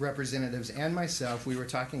representatives and myself, we were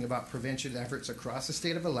talking about prevention efforts across the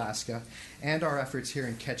state of Alaska and our efforts here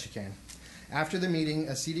in Ketchikan. After the meeting,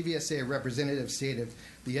 a CDVSA representative stated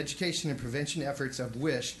the education and prevention efforts of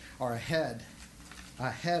WISH are ahead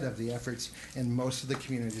of the efforts in most of the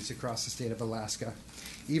communities across the state of Alaska.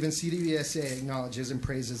 Even CDVSA acknowledges and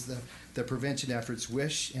praises the prevention efforts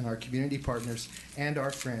WISH and our community partners and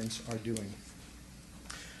our friends are doing.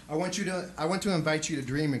 I want to invite you to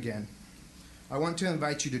dream again. I want to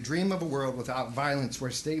invite you to dream of a world without violence,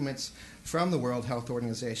 where statements from the World Health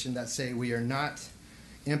Organization that say we are not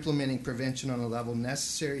implementing prevention on a level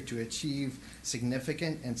necessary to achieve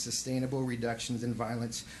significant and sustainable reductions in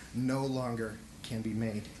violence no longer can be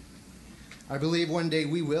made. I believe one day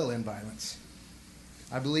we will end violence.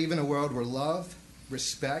 I believe in a world where love,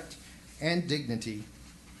 respect, and dignity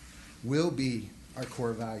will be our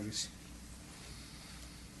core values.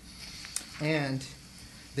 And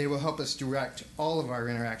they will help us direct all of our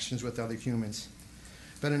interactions with other humans.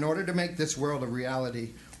 But in order to make this world a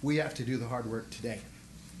reality, we have to do the hard work today.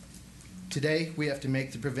 Today, we have to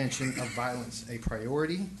make the prevention of violence a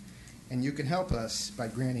priority, and you can help us by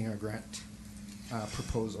granting our grant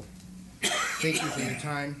proposal. Thank you for your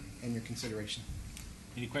time and your consideration.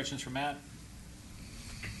 Any questions for Matt?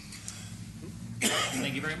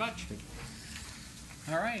 Thank you very much.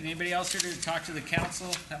 All right, anybody else here to talk to the council?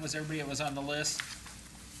 That was everybody that was on the list.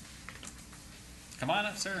 Come on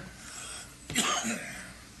up, sir.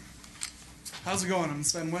 How's it going? I'm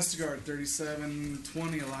Sven Westergaard,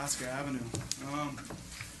 3720 Alaska Avenue.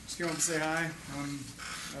 Just came up to say hi. I'm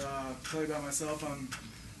tell you about myself. I'm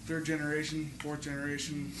fourth generation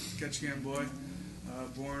Ketchikan boy.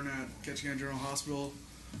 Born at Ketchikan General Hospital,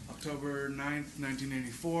 October 9th,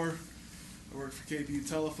 1984. I work for KPU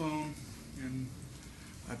Telephone, and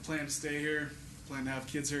I plan to stay here. Plan to have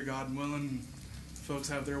kids here, God willing. Folks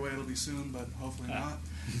have their way, it'll be soon, but hopefully not.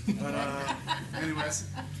 But anyways,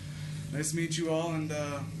 nice to meet you all, and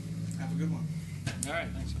have a good one. All right,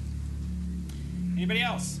 thanks. Anybody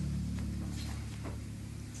else?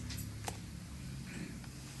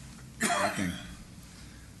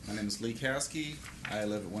 My name is Lee Kasky. I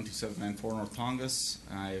live at 12794 North Tongass.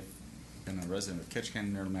 I've been a resident of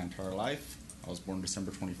Ketchikan nearly my entire life. I was born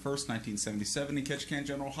December 21st, 1977 in Ketchikan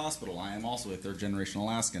General Hospital. I am also a third-generation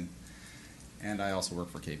Alaskan, and I also work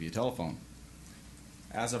for KPU Telephone.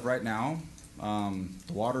 As of right now,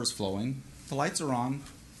 the water is flowing. The lights are on.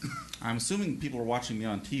 I'm assuming people are watching me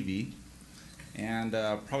on TV and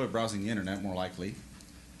probably browsing the internet, more likely.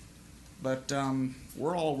 But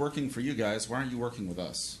we're all working for you guys. Why aren't you working with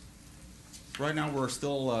us? Right now, we're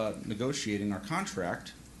still negotiating our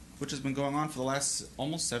contract, which has been going on for the last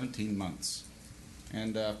almost 17 months.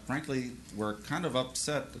 And frankly, we're kind of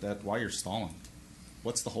upset at why you're stalling.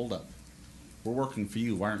 What's the holdup? We're working for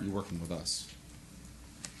you. Why aren't you working with us?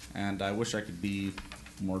 And I wish I could be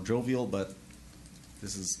more jovial, but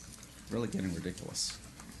this is really getting ridiculous.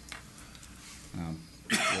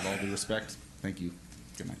 With all due respect, thank you.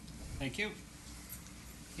 Good night. Thank you.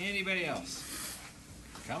 Anybody else?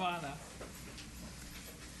 Come on up.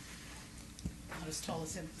 Not as tall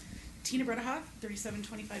as him. Tina Bredehoff,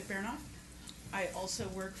 3725 Baranoff. I also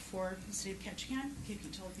work for the State of Ketchikan, KPU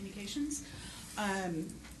Telecommunications.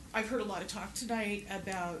 I've heard a lot of talk tonight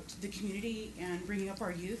about the community and bringing up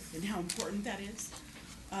our youth and how important that is.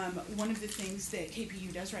 One of the things that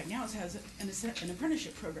KPU does right now is has an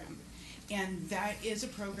apprenticeship program. And that is a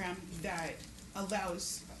program that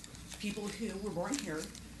allows people who were born here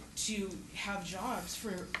to have jobs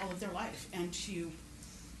for all of their life and to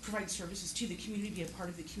provide services to the community, be a part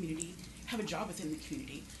of the community, have a job within the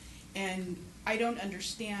community. And I don't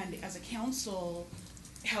understand, as a council,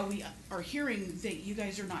 how we are hearing that you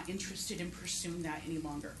guys are not interested in pursuing that any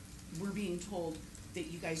longer. We're being told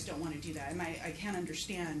that you guys don't want to do that, and I can't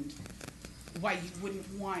understand why you wouldn't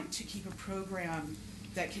want to keep a program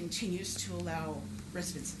that continues to allow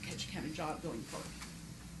residents of Ketchikan a job going forward.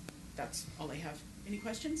 That's all I have. Any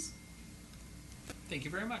questions? Thank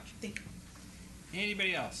you very much. Thank you.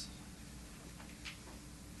 Anybody else?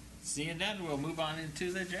 Seeing none, we'll move on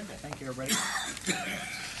into the agenda. Thank you, everybody.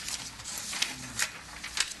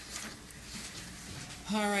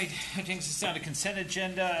 All right, that takes us down to consent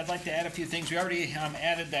agenda. I'd like to add a few things. We already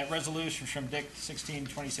added that resolution from Dick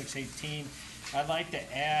 162618. I'd like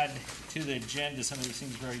to add to the agenda some of these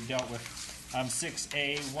things we already dealt with.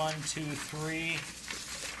 6A, 1, 2, 3,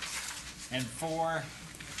 and 4,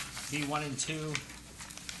 B 1 and 2,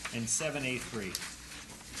 and 7A3.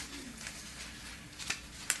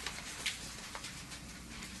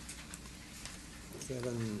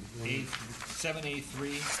 Seven,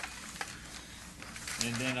 7A3.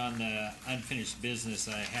 And then on the unfinished business,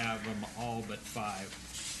 I have them all but 5.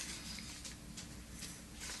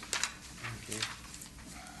 Okay.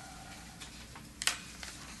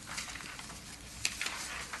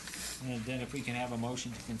 And then if we can have a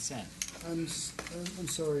motion to consent. I'm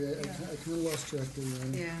sorry, I kind of lost track there, Your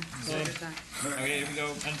Honor. Yeah, so did that. Okay, here we go.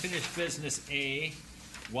 Unfinished business A,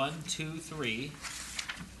 1, 2, 3.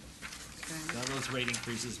 All those rate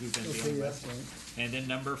increases we've been Okay, dealing yeah, with. right. And then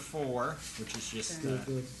number 4, which is just, The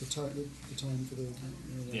time for the.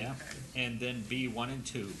 yeah. And then B 1 and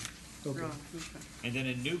 2. Okay. And then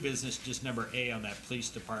in new business, just number A on that police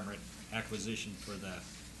department acquisition for the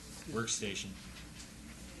workstation.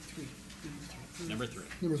 Number 3.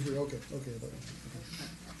 Number 3, okay.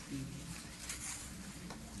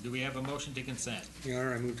 Do we have a motion to consent? Your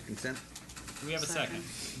Honor, I move to consent. Do we have a second?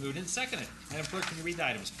 Moved and seconded. Madam Clerk, can you read the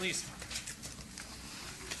items, please?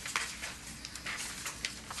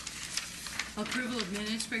 Approval of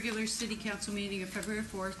minutes, regular city council meeting of February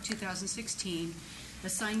 4th, 2016.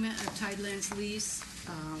 Assignment of Tidelands lease,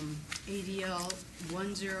 ADL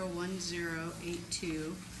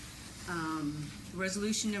 101082.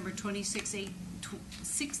 Resolution number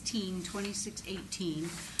 2618,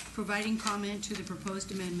 providing comment to the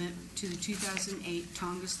proposed amendment to the 2008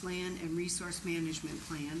 Tongass Land and Resource Management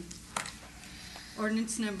Plan.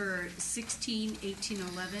 Ordinance number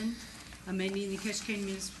 161811, amending the Ketchikan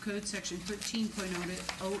Municipal Code, section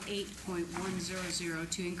 13.08.100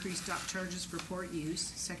 to increase dock charges for port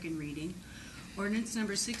use, second reading. Ordinance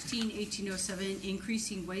number 161807,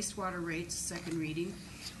 increasing wastewater rates, second reading.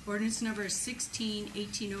 Ordinance number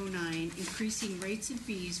 161809, increasing rates and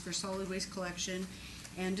fees for solid waste collection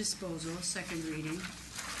and disposal, second reading.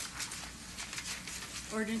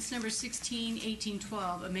 Ordinance number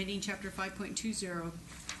 161812, amending chapter 5.20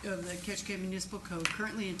 of the Ketchikan Municipal Code,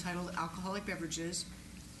 currently entitled Alcoholic Beverages,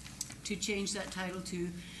 to change that title to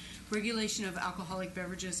Regulation of Alcoholic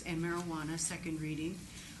Beverages and Marijuana, second reading.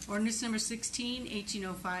 Ordinance number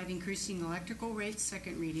 161805, increasing electrical rates,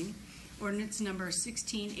 second reading. Ordinance number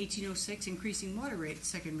 161806, increasing water rates,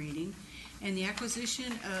 second reading. And the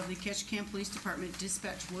acquisition of the Ketchikan Police Department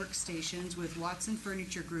dispatch workstations with Watson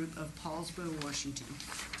Furniture Group of Paulsboro, Washington.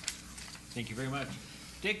 Thank you very much.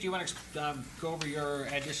 Dick, do you want to go over your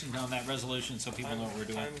addition on that resolution so people know what we're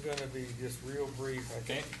doing? I'm gonna be just real brief. I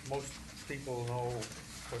think most people know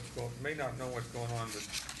may not know what's going on, but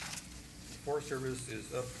the Forest Service is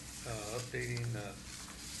updating the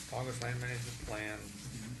Tongass Land Management Plan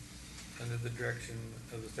under the direction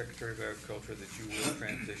of the Secretary of Agriculture that you will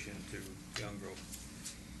transition to young growth.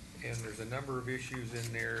 And there's a number of issues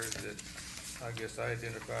in there that I guess I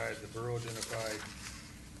identified, the borough identified,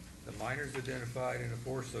 the miners identified, and the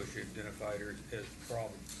Forest Association identified as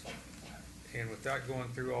problems. And without going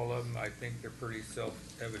through all of them, I think they're pretty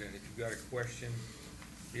self-evident. If you've got a question,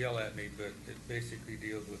 yell at me, but it basically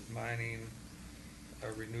deals with mining,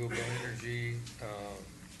 renewable energy,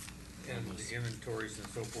 and the inventories and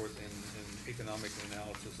so forth, and economic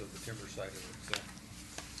analysis of the timber side of it. So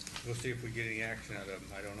we'll see if we get any action out of them.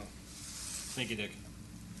 I don't know. Thank you, Dick.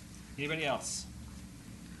 Anybody else?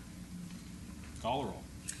 Call the roll.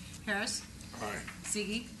 Harris? Aye.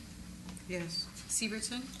 Ziggy? Yes.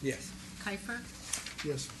 Severson? Yes. Kiefer?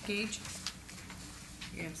 Yes. Gage?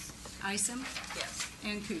 Yes. Isom? Yes.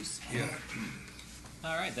 And Coos? Yeah.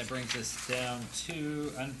 All right, that brings us down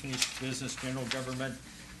to unfinished business, general government.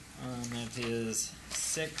 That is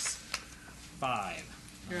 6-5.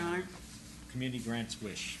 Your Honor. Community grants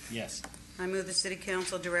wish. Yes. I move the City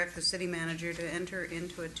Council direct the city manager to enter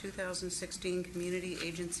into a 2016 community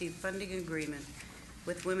agency funding agreement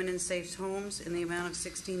with Women in Safe Homes in the amount of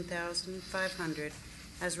 $16,500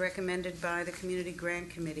 as recommended by the Community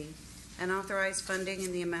Grant Committee and authorize funding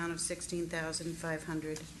in the amount of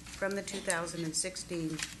 $16,500 from the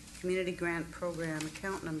 2016 Community Grant Program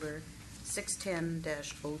account number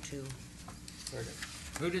 610-02.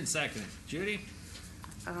 Moved and seconded. Judy?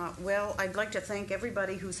 Well, I'd like to thank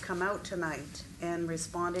everybody who's come out tonight and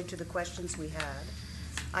responded to the questions we had.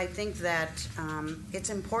 I think that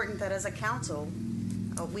it's important that as a council,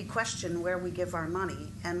 we question where we give our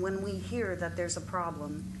money, and when we hear that there's a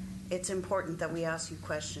problem, it's important that we ask you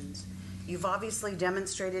questions. You've obviously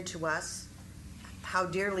demonstrated to us how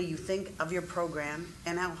dearly you think of your program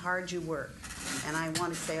and how hard you work, and I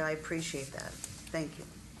want to say I appreciate that. Thank you.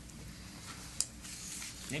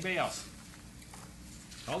 Anybody else?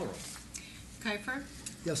 Call the roll. Kiefer?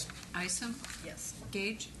 Yes. Isom? Yes.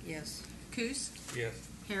 Gage? Yes. Coos? Yes.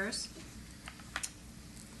 Harris?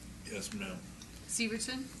 Yes, ma'am.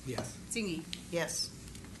 Severson? Yes. Zingy? Yes.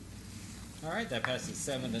 All right, that passes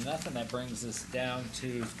 7-0. That brings us down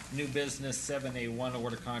to new business 7A1,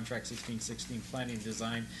 award of contract 1616 planning and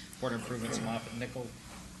design, port improvements, Moffett Nickel.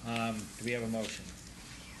 Do we have a motion?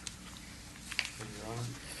 Your Honor.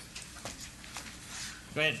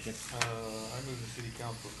 Go ahead, Dick. I move the city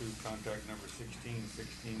council approve contract number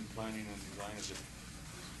 1616, planning and design of the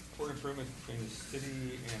port improvements between the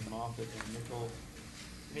city and Moffett and Nickel.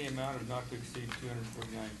 Any amount of not to exceed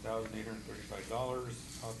 $249,835.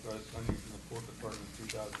 Authorized funding from the Port Department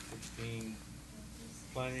 2016.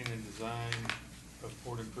 Planning and design of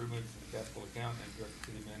port improvements and capital account, and direct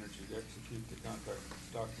the city manager to execute the contract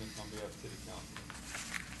documents on behalf of city council.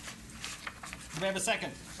 Do we have a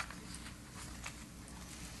second?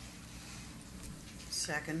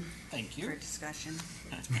 Second. Thank you. For discussion.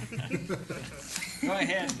 Go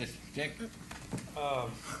ahead, Dick.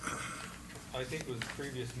 I think it was the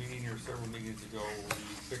previous meeting or several meetings ago, we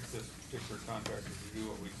picked this particular contractor to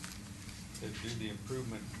do the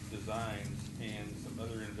improvement designs and some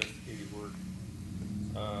other investigative work.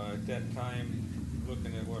 At that time,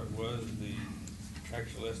 looking at what it was, the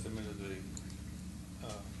actual estimate of the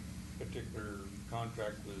particular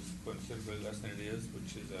contract was considerably less than it is,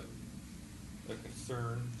 which is a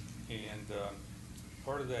concern. And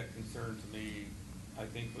part of that concern to me, I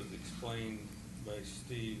think, was explained by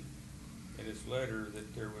Steve in his letter,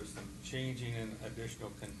 that there was some changing in additional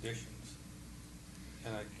conditions.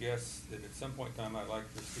 And I guess that at some point in time, I'd like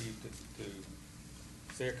for Steve to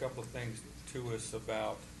say a couple of things to us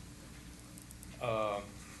about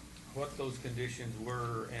what those conditions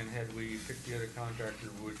were, and had we picked the other contractor,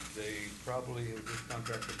 would this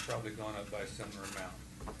contract have probably gone up by a similar amount?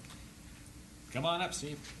 Come on up,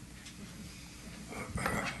 Steve.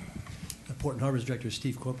 Port and Harbors Director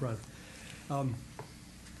Steve Corporon.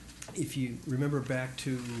 If you remember back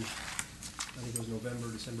to, I think it was November,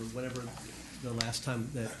 December, whenever the last time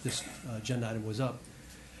that this agenda item was up,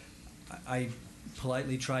 I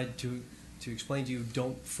politely tried to explain to you,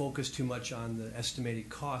 don't focus too much on the estimated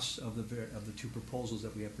costs of the two proposals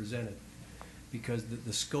that we have presented, because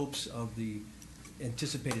the scopes of the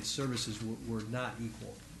anticipated services were not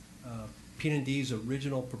equal. P&D's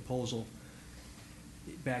original proposal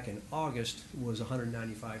back in August was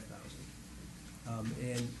 $195,000,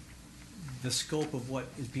 and the scope of what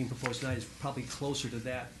is being proposed tonight is probably closer to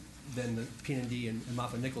that than the P&D and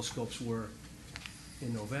Moffett Nickel scopes were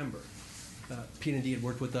in November. P&D had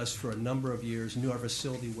worked with us for a number of years, knew our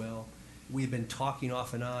facility well. We've been talking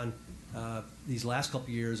off and on these last couple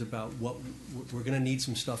of years about what we're going to need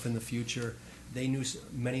some stuff in the future. They knew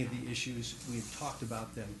many of the issues. We had talked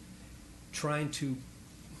about them. Trying to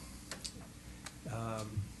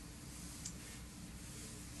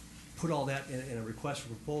put all that in a request for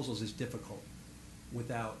proposals is difficult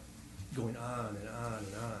without going on and on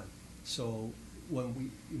and on. So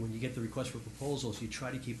when you get the request for proposals, you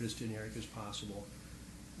try to keep it as generic as possible,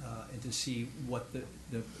 and to see what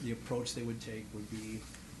the approach they would take would be,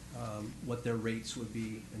 what their rates would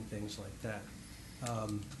be, and things like that.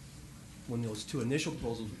 When those two initial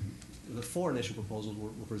proposals, the four initial proposals were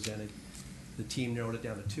presented, the team narrowed it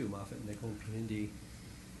down to two, Moffett, Nickel, and P&D.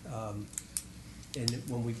 And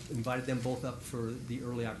when we invited them both up for the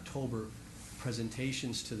early October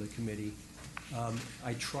presentations to the committee,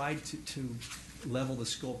 I tried to level the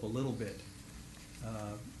scope a little bit.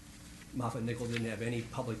 Moffett Nickel didn't have any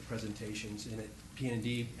public presentations in it.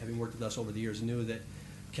 P&D, having worked with us over the years, knew that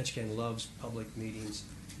Ketchikan loves public meetings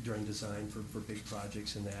during design for big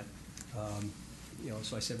projects and that.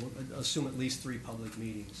 So I said, well, assume at least 3 public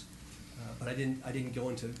meetings. But I didn't go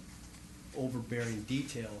into overbearing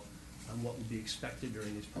detail on what would be expected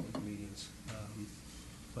during these public meetings.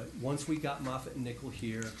 But once we got Moffett and Nickel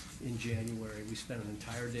here in January, we spent an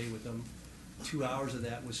entire day with them. 2 hours of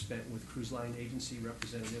that was spent with cruise line agency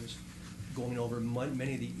representatives. going over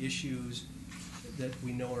many of the issues that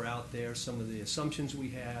we know are out there, some of the assumptions we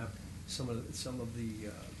have, some of the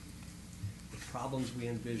problems we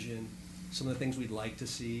envision, some of the things we'd like to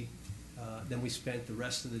see. Then we spent the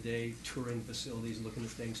rest of the day touring facilities, looking at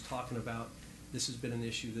things, talking about this has been an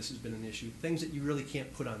issue, this has been an issue, things that you really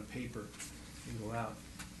can't put on paper and go out.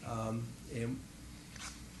 And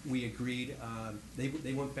we agreed,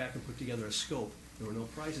 they went back and put together a scope. There were no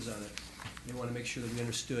prices on it. They want to make sure that we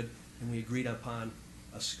understood, and we agreed upon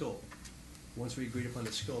a scope. Once we agreed upon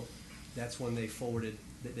the scope, that's when they forwarded,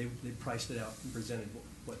 they priced it out and presented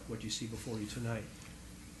what you see before you tonight.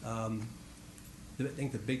 I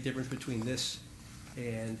think the big difference between this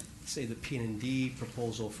and, say, the P&D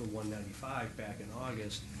proposal for 195 back in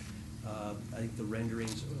August, I think the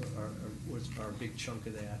renderings are a big chunk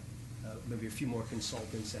of that. Maybe a few more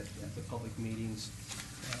consultants at the public meetings.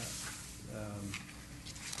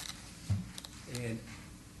 And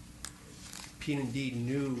P&D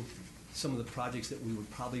knew some of the projects that we would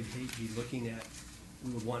probably be looking at.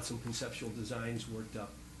 We would want some conceptual designs worked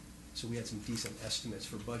up, so we had some decent estimates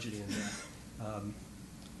for budgeting in that.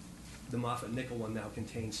 The Moffett Nickel one now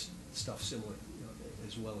contains stuff similar,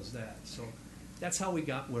 as well as that. So that's how we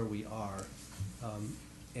got where we are.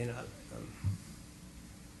 And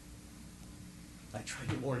I tried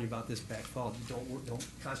to warn you about this back fall. Don't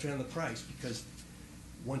concentrate on the price, because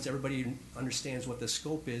once everybody understands what the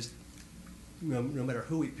scope is, no matter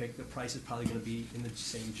who we pick, the price is probably going to be in the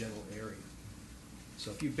same general area.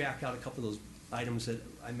 So if you back out a couple of those items that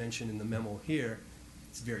I mentioned in the memo here,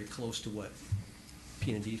 it's very close to what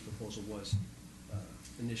P&D's proposal was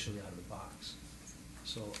initially out of the box.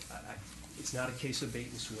 So it's not a case of bait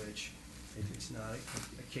and switch. It's not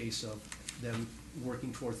a case of them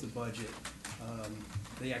working towards the budget.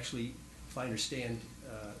 They actually, if I understand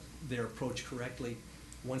their approach correctly,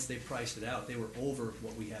 once they priced it out, they were over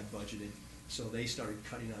what we had budgeted. So they started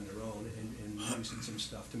cutting on their own and using some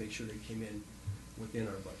stuff to make sure they came in within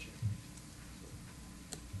our budget.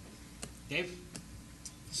 Dave?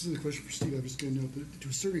 This isn't a question for Steve. I was going to note that to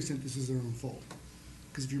a certain extent this is their own fault.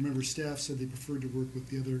 Because if you remember, staff said they preferred to work with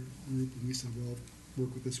the other group, and we said, well,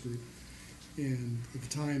 work with this group. And at the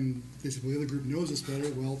time, they said, well, the other group knows us better.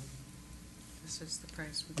 Well, This is the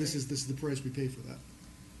price we this pay. is the price we pay for that.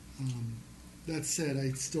 That said,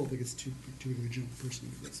 I still think it's too big of a jump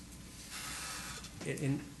personally.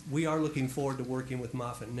 And we are looking forward to working with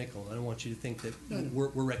Moffett Nickel. I don't want you to think that we're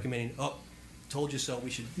recommending, oh, told you so,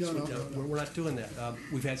 we should. No. We're not doing that.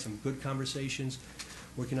 We've had some good conversations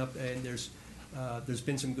working up, and there's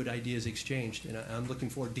been some good ideas exchanged, and I'm looking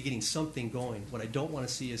forward to getting something going. What I don't want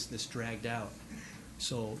to see is this dragged out.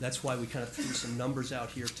 So that's why we kind of threw some numbers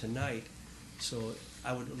out here tonight. So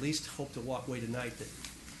I would at least hope to walk away tonight that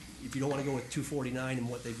if you don't want to go with 249 and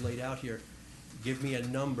what they've laid out here, give me a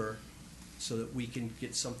number so that we can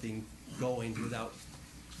get something going without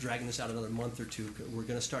dragging this out another month or two. We're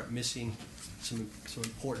going to start missing some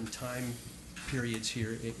important time periods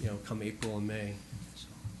here, come April and May. So.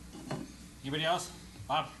 Anybody else?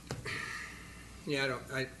 Bob? Yeah,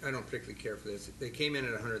 I don't particularly care for this. They came in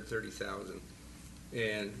at 130,000,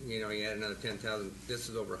 and you add another 10,000. This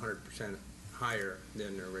is over 100% higher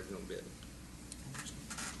than their original bid.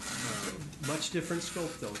 Much different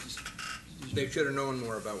scope, though. They should have known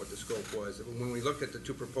more about what the scope was. When we looked at the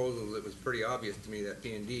two proposals, it was pretty obvious to me that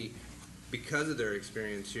P&D, because of their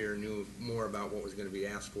experience here, knew more about what was going to be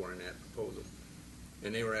asked for in that proposal,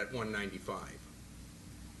 and they were at 195.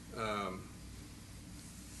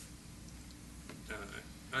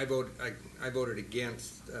 I voted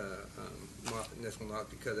against Moffett Nickel, not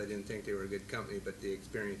because I didn't think they were a good company, but the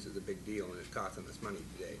experience is a big deal, and it's costing us money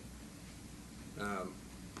today.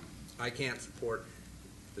 I can't support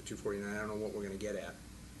the 249. I don't know what we're going to get at,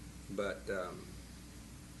 but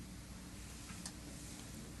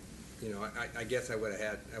I guess I would have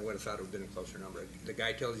thought it would have been a closer number. The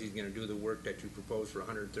guy tells you he's going to do the work that you proposed for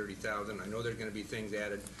 130,000. I know there's going to be things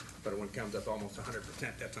added, but when it comes up almost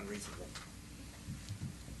 100%, that's unreasonable.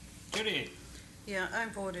 Judy? Yeah, I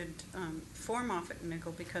voted for Moffett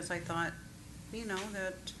Nickel because I thought,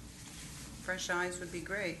 that fresh eyes would be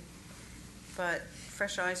great. But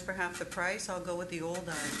fresh eyes for half the price, I'll go with the old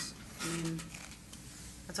eyes. I mean,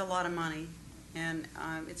 that's a lot of money. And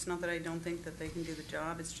it's not that I don't think that they can do the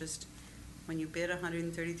job. It's just when you bid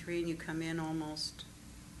 133 and you come in almost,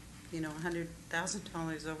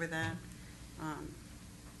 $100,000 over that,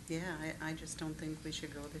 I just don't think we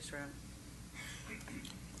should go this route.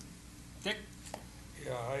 Dick?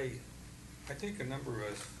 Yeah, I think a number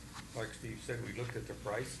of us, like Steve said, we looked at the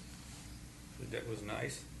price. That was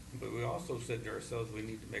nice. But we also said to ourselves we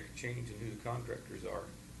need to make a change in who the contractors are.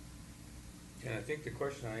 And I think the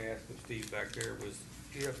question I asked of Steve back there was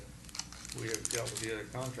if we have dealt with the other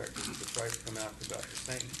contractors, does the price come out about the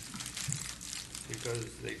same? Because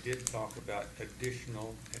they did talk about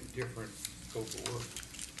additional and different scope of work.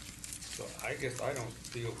 So I guess I don't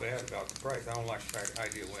feel bad about the price. I don't like the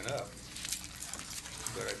idea went up.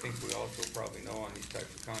 But I think we also probably know on these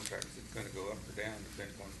types of contracts, it's gonna go up or down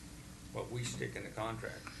depending on what we stick in the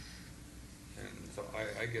contract. And so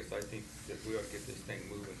I guess I think that we ought to get this thing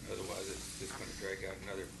moving, otherwise it's just gonna drag out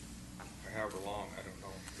another, however long, I don't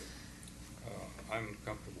know. But, I'm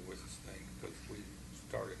comfortable with this thing because we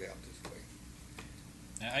started out this way.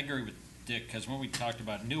 I agree with Dick, because when we talked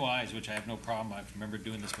about new eyes, which I have no problem, I remember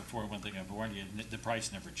doing this before, one thing I've warned you, the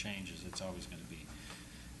price never changes, it's always gonna be,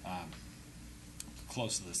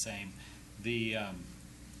 close to the same.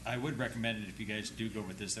 I would recommend it if you guys do go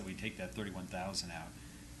with this, that we take that 31,000 out.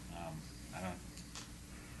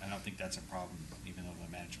 I don't think that's a problem, even though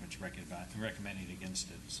the management's recommending against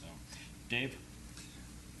it, so. Dave?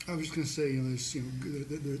 I was just going to say,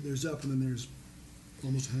 there's, there's up and then there's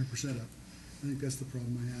almost 100% up. I think that's the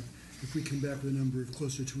problem I have. If we come back with a number of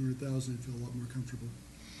closer to 200,000, I feel a lot more comfortable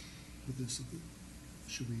with this.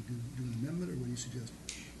 Should we do an amendment, or what do you suggest?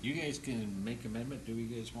 You guys can make amendment, do what you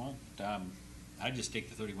guys want. I'd just take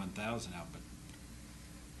the 31,000 out, but.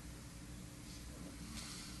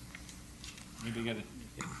 Maybe you got it.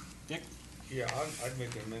 Dick? Yeah, I'd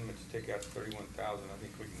make an amendment to take out the 31,000. I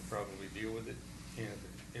think we can probably deal with it. And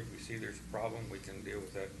if we see there's a problem, we can deal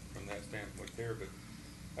with that from that standpoint there. But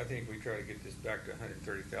I think we try to get this back to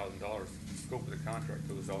 $130,000. The scope of the contract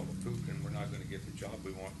goes all the poop, and we're not going to get the job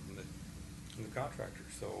we want from the contractor.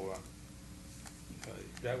 So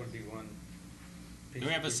that would be one. Do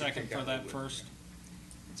we have a second for that first?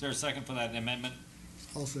 Is there a second for that amendment?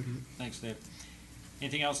 I'll second it. Thanks, Dave.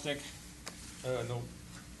 Anything else, Dick? No.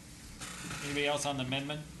 Anybody else on the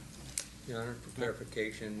amendment? Your Honor, for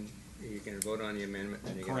clarification, you can vote on the amendment,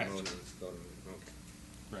 and you can vote on it. Okay.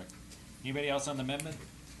 Correct. Anybody else on the amendment?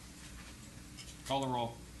 Call the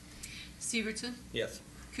roll. Severson? Yes.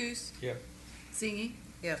 Coos? Yes. Zingy?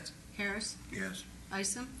 Yes. Harris? Yes.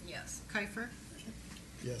 Isom? Yes. Kiefer?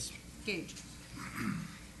 Yes. Gage?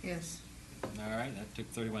 Yes. All right, that took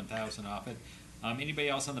 31,000 off it. Anybody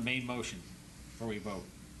else on the main motion before we vote?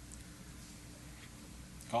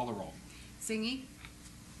 Call the roll. Zingy?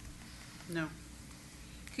 No.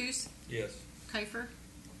 Coos? Yes. Kiefer?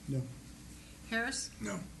 No. Harris?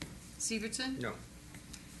 No. Severson? No.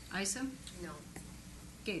 Isom? No.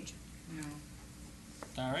 Gage? No.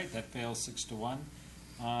 All right, that fails 6-1.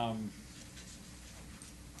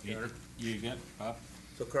 You get Bob?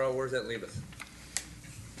 So Carl, where's that leave us?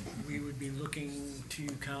 We would be looking to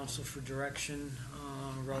council for direction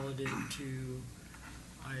relative to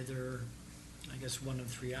either, I guess, one of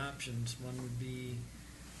three options. One would be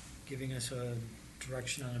giving us a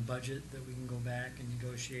direction on a budget that we can go back and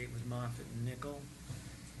negotiate with Moffitt and Nickel.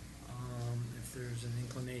 If there's an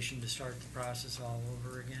inclination to start the process all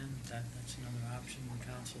over again, that's another option the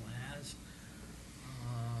council has.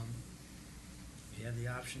 You have the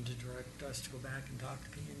option to direct us to go back and talk to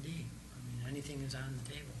P&D. I mean, anything is on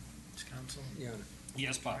the table. It's council. Yeah.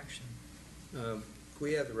 Yes, Bob. Direction. Can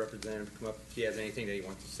we have the representative come up if he has anything that he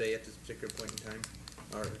wants to say at this particular point in time?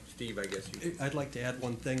 Or Steve, I guess you. I'd like to add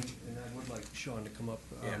one thing, and I would like Sean to come up.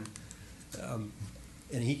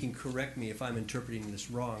 And he can correct me if I'm interpreting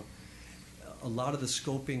this wrong. A lot of the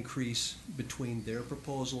scope increase between their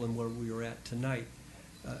proposal and where we were at tonight,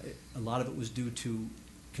 a lot of it was due to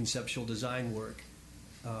conceptual design work,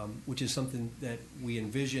 which is something that we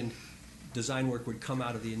envisioned design work would come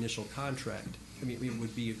out of the initial contract. I mean, it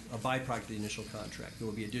would be a byproduct of the initial contract. There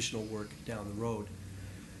would be additional work down the road.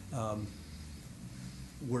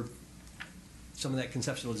 Some of that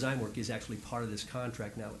conceptual design work is actually part of this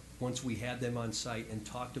contract now. Once we had them on site and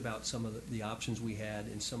talked about some of the options we had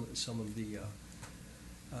and some of the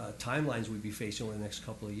timelines we'd be facing over the next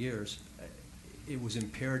couple of years, it was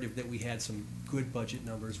imperative that we had some good budget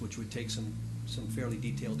numbers, which would take some fairly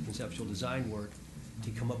detailed conceptual design work to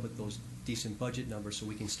come up with those decent budget numbers so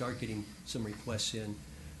we can start getting some requests in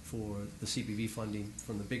for the CPV funding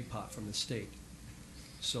from the big pot from the state.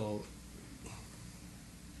 So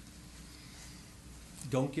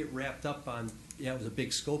don't get wrapped up on, yeah, it was a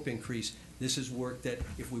big scope increase. This is work that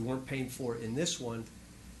if we weren't paying for it in this one,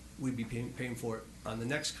 we'd be paying for it on the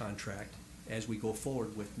next contract as we go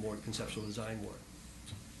forward with more conceptual design work.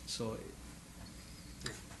 So,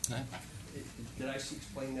 did I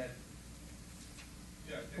explain that?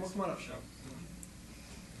 Yeah. Come on up, Sean.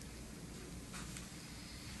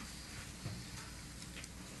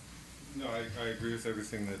 No, I agree with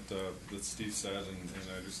everything that Steve said, and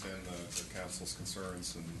I understand the council's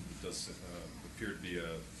concerns, and it does appear to be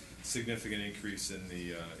a significant increase in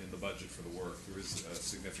the budget for the work. There is a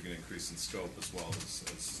significant increase in scope as well, as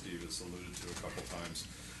Steve has alluded to a couple times.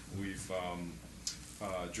 We've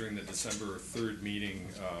during the December 3rd meeting,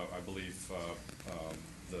 I believe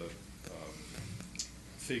the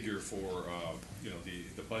figure for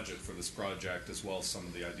the budget for this project, as well as some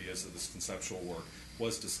of the ideas of this conceptual work,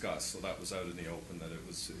 was discussed. So that was out in the open, that it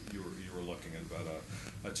was you were looking at about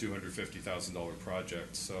a $250,000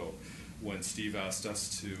 project. So when Steve asked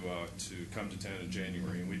us to come to town in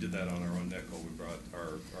January, and we did that on our own nickel, we brought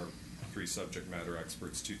our 3 subject matter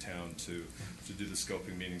experts to town to do the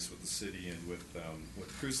scoping meetings with the city and with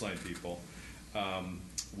cruise line people.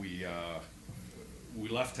 We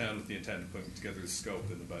left town with the intent of putting together the scope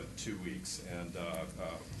in about 2 weeks, and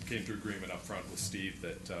came to agreement up front with Steve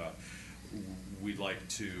that we'd like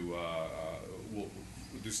to.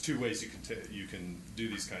 There's 2 ways you can do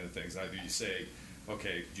these kind of things. Either you say,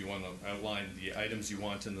 okay, do you want to outline the items you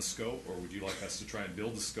want in the scope, or would you like us to try and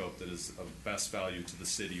build a scope that is of best value to the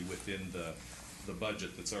city within the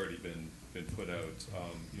budget that's already been put out,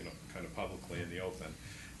 kind of publicly in the open?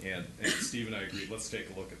 And Steve and I agreed, let's take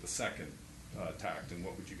a look at the second tact, and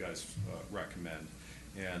what would you guys recommend?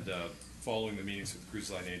 And following the meetings with the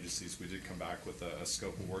cruise line agencies, we did come back with a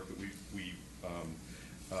scope of work that we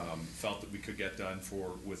felt that we could get done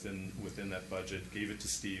within that budget. Gave it to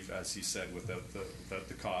Steve, as he said, without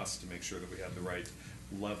the cost, to make sure that we had the right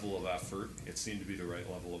level of effort. It seemed to be the right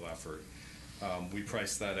level of effort. We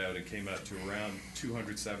priced that out and came out to around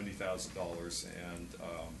 $270,000, and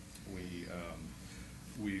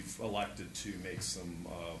we've elected to make some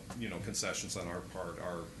concessions on our part.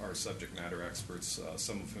 Our subject matter experts,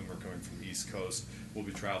 some of whom are coming from the East Coast, will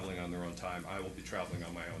be traveling on their own time. I will be traveling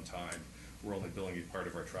on my own time. We're only billing you part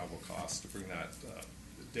of our travel costs to bring that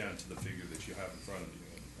down to the figure that you have in front of you,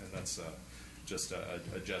 and that's just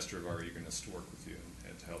a gesture of our eagerness to work with you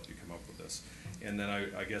and to help you come up with this. And then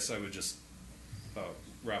I guess I would just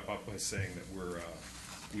wrap up by saying that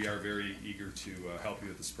we are very eager to help you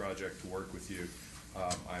with this project, to work with you.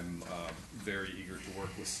 I'm very eager to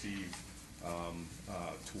work with Steve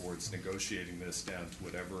towards negotiating this down to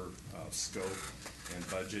whatever scope and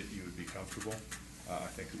budget you would be comfortable. I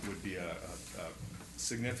think it would be a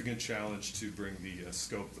significant challenge to bring the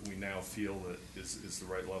scope that we now feel that is the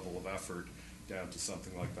right level of effort down to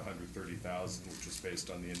something like the $130,000, which was based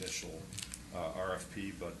on the initial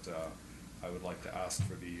RFP. But I would like to ask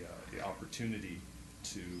for the opportunity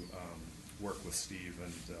to work with Steve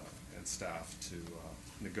and staff to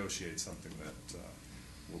negotiate something that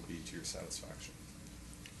will be to your satisfaction.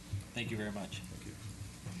 Thank you very much. Thank you.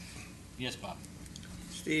 Yes, Bob.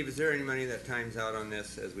 Steve, is there any money that times out on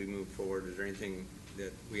this as we move forward? Is there anything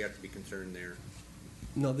that we have to be concerned there?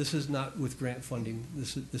 No, this is not with grant funding.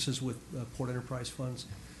 This is with Port Enterprise funds.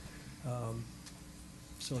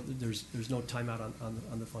 So there's no timeout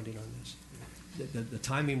on the funding on this. The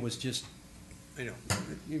timing was just, I know,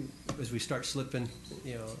 as we start slipping,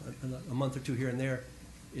 a month or 2 here and there,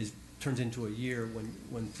 turns into a year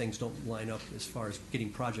when things don't line up as far as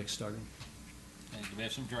getting projects started. And do we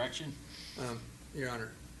have some direction? Your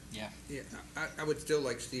Honor. Yeah. Yeah, I would still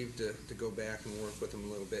like Steve to go back and work with him a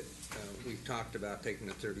little bit. We've talked about taking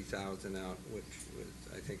the $30,000 out, which was,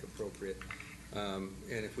 I think, appropriate. And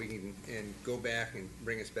if we can go back and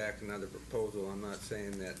bring us back another proposal, I'm not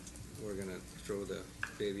saying that we're going to throw the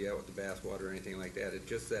baby out with the bathwater or anything like that. It's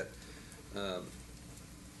just that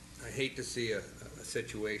I hate to see a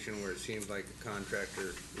situation where it seems like the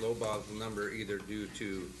contractor lowballs the number either due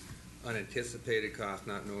to unanticipated cost,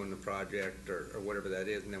 not knowing the project or whatever that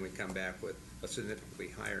is, and then we come back with a significantly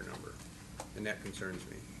higher number, and that concerns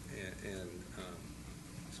me. And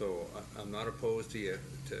so I'm not opposed to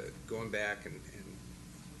going back and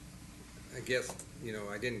I guess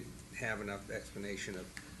I didn't have enough explanation of.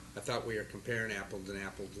 I thought we were comparing apples and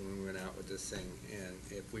apples when we went out with this thing, and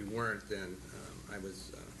if we weren't, then I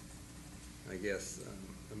was, I guess,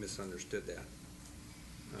 I misunderstood that.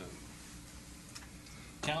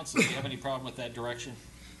 Council, do you have any problem with that direction?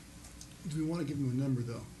 Do we want to give them a number,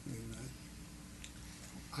 though?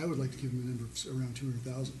 I would like to give them a number of around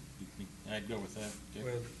 200,000. I'd go with that. Dick.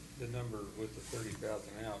 Well, the number with the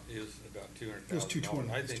 30,000 out is about $200,000. It was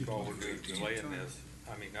 220. I think all we're doing is delaying this.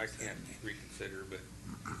 I mean, I can't reconsider, but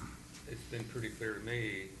it's been pretty clear to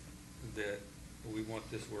me that we want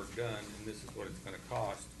this work done, and this is what it's going to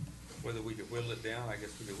cost. Whether we could whittle it down, I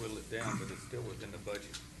guess we could whittle it down, but it's still within the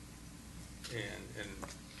budget. And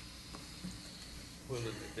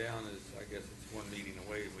whittling it down is, I guess it's one meeting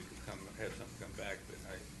away. We could have something come back, but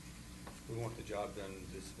we want the job done,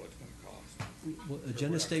 this is what it's gonna cost. Well,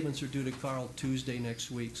 agenda statements are due to Carl Tuesday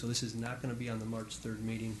next week, so this is not gonna be on the March 3rd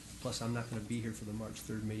meeting. Plus, I'm not gonna be here for the March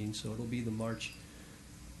 3rd meeting, so it'll be the March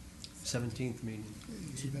 17th meeting.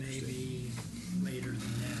 It may be later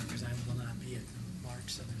than that, because I will not be at the March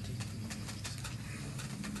 17th meeting.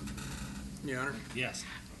 Your Honor? Yes.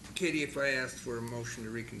 Katie, if I asked for a motion to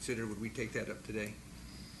reconsider, would we take that up today?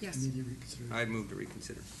 Yes. Immediate reconsideration. I'd move to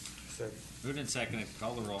reconsider. Second. Moved and seconded,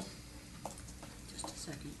 call the roll. Just a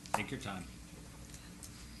second. Take your time.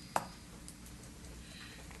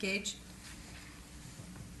 Gage?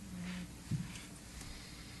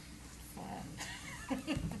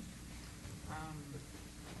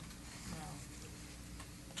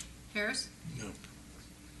 Harris? No.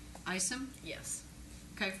 Isom? Yes.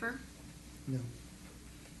 Kiefer? No.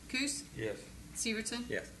 Coos? Yes. Severson?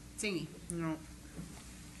 Yes. Zingy? No.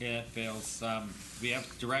 Yeah, it fails. We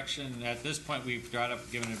have direction, at this point, we've got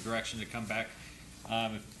up, given a direction to come back,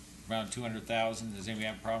 around 200,000. Does anybody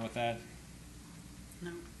have a problem with that?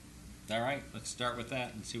 No. All right, let's start with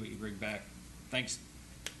that and see what you bring back. Thanks,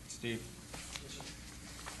 Steve.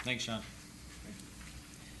 Thanks, Sean.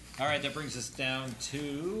 All right, that brings us down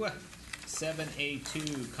to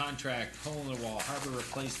 7A2, contract, hole in the wall, harbor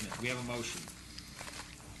replacement. We have a motion.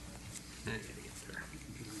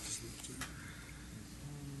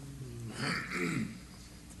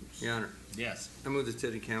 Your Honor. Yes. I move the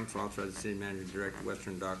city council authorize the city manager to direct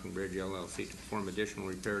Western Dock and Bridge LLC to perform additional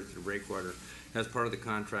repairs to the breakwater as part of the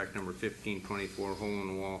contract number 1524 hole in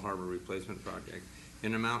the wall harbor replacement project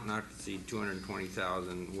in an amount not to exceed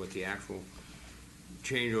 $220,000 with the actual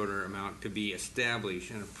change order amount to be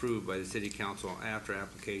established and approved by the city council after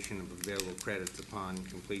application of available credits upon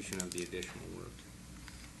completion of the additional work.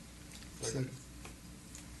 Second.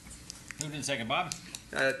 Moved in second, Bob?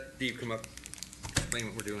 Steve, come up, explain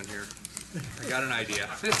what we're doing here. I got an idea.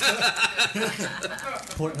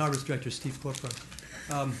 Port and Harbors Director Steve Corcoran.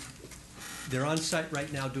 They're on site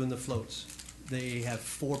right now doing the floats. They have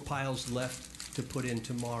 4 piles left to put in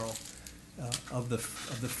tomorrow. Of the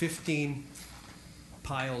 15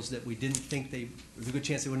 piles that we didn't think there's a good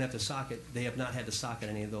chance they wouldn't have to socket, they have not had to socket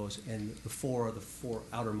any of those, and the 4 are the 4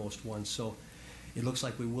 outermost ones. So it looks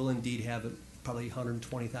like we will indeed have probably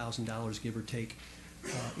 $120,000, give or take,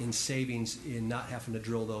 in savings in not having to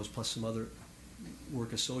drill those, plus some other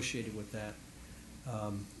work associated with that.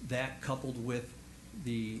 That coupled with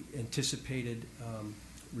the anticipated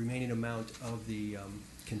remaining amount of the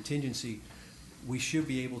contingency, we should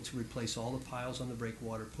be able to replace all the piles on the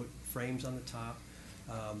breakwater, put frames on the top,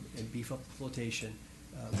 and beef up the flotation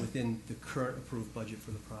within the current approved budget for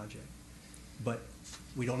the project. But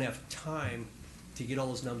we don't have time to get all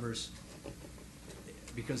those numbers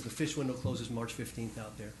because the fish window closes March 15th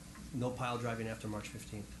out there. No pile driving after March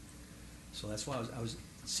 15th. So that's why I was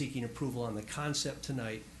seeking approval on the concept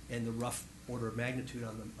tonight and the rough order of magnitude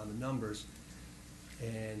on the numbers.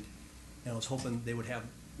 And I was hoping we'd have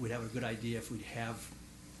a good idea if we'd have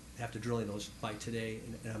to drill any of those by today.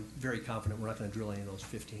 And I'm very confident we're not going to drill any of those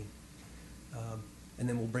 15. And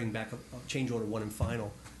then we'll bring back a change order 1 and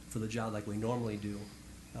final for the job like we normally do.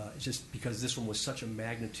 It's just because this one was such a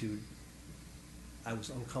magnitude, I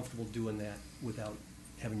was uncomfortable doing that without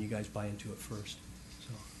having you guys buy into it first.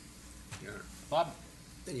 So, Yeah. Bob?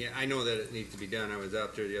 Yeah, I know that it needs to be done. I was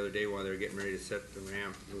out there the other day while they were getting ready to set the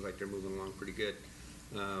ramp. It looks like they're moving along pretty good.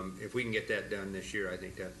 If we can get that done this year, I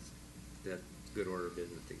think that's good order of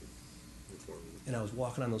business to move forward. and I was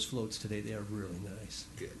walking on those floats today. They are really nice.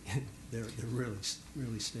 Good. they're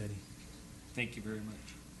really steady. Thank you very much.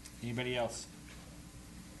 Anybody else?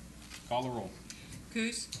 Call the roll.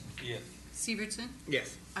 Coos? Yes. Severson?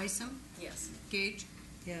 Yes. Isom? Yes. Gage?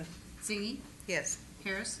 Yeah. Zingy? Yes.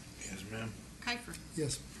 Harris? Yes, ma'am. Kiefer?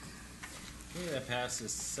 Yes. Okay, that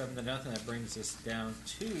passes 7-0. That brings us down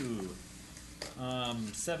to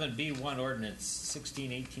 7B1 ordinance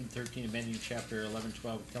 161813 amending chapter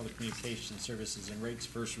 1112 telecommunications services and rates,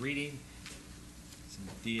 first reading. Some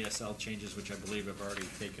DSL changes which I believe have already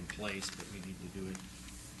taken place, but we need to do it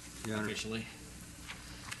Your Honor. officially.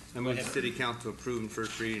 I move the city council approve in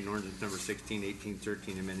first reading ordinance number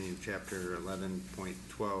 161813 amending chapter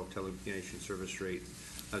 11.12 telecommunications service rate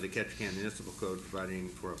of the Ketchikan Municipal Code, providing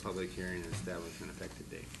for a public hearing and establishing an effective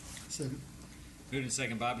date. Second. Moved and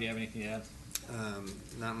second. Bob, do you have anything to add?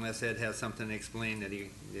 Not unless Ed has something to explain that he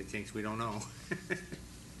thinks we don't know.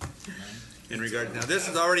 In regard, now this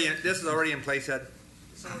is already in place, Ed?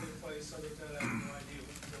 It's already in place, other than that, I have no idea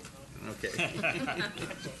what we don't know. Okay.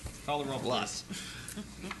 Call the roll, please.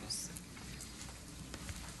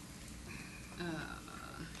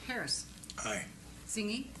 Harris? Aye.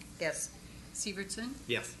 Zingy? Yes. Severson?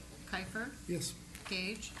 Yes. Kiefer? Yes.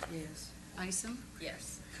 Gage, Yes. Isom,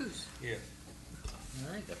 Yes. Coos. Yes.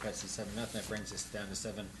 All right, that passes 7-0. That brings us down to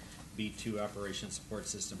 7B2, Operation Support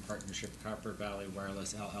System Partnership, Copper Valley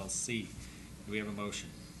Wireless LLC. Do we have a motion?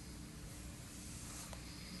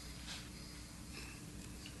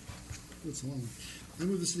 It's long. I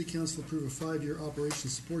move the City Council approve a 5-year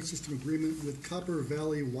operations support system agreement with Copper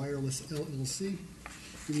Valley Wireless LLC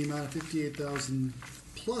in the amount of $58,000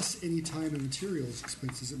 plus any time and materials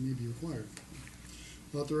expenses that may be required.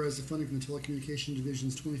 Authorize the funding from the Telecommunication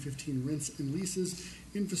Division's 2015 rents and leases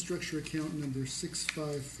infrastructure account number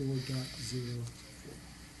 654.04. Do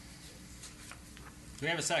we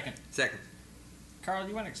have a second? Second. Carl,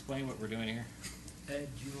 you want to explain what we're doing here? Ed,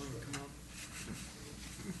 do you want to come up?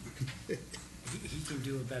 He can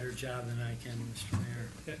do a better job than I can, Mr. Mayor.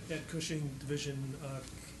 Ed Cushing, Division,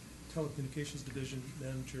 Telecommunications Division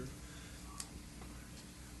Manager.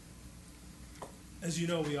 As you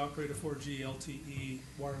know, we operate a 4G LTE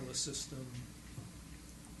wireless system,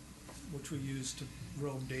 which we use to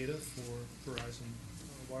roam data for Verizon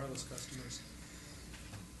wireless customers.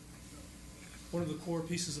 One of the core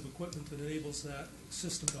pieces of equipment that enables that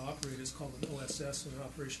system to operate is called an OSS, an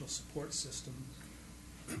operational support system.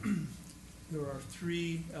 There are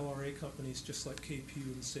 3 LRA companies, just like KPU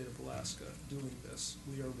in the state of Alaska, doing this.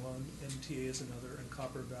 We are one, MTA is another, and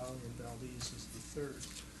Copper Valley and Valdez is the third.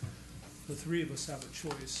 The 3 of us have a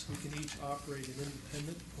choice. We can each operate an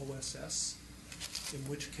independent OSS, in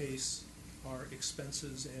which case our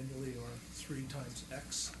expenses annually are 3 times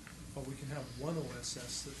X, or we can have one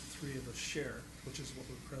OSS that the 3 of us share, which is what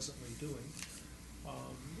we're presently doing,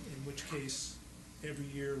 in which case every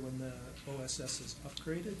year when the OSS is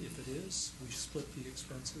upgraded, if it is, we split the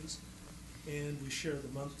expenses and we share the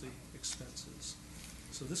monthly expenses.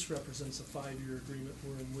 So this represents a 5-year agreement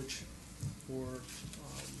in which for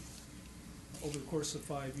over the course of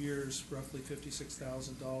 5 years, roughly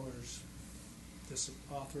 $56,000, this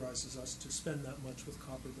authorizes us to spend that much with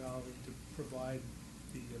Copper Valley to provide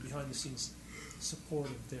the behind-the-scenes support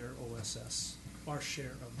of their OSS, our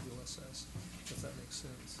share of the OSS, if that makes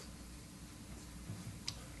sense.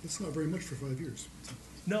 That's not very much for 5 years.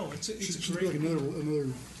 No, it's a Should great be like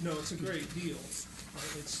another. No, it's a great deal.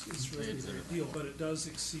 It's really a great deal, but it does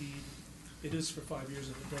exceed. It is for 5 years,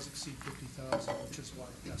 and it does exceed 50,000, which is why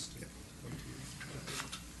it has to come to you.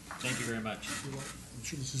 Thank you very much. I'm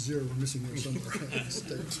sure this is 0. We're missing there somewhere.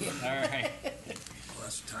 All right.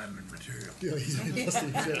 Less time and material. Yeah,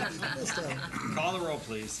 less time. Call the roll,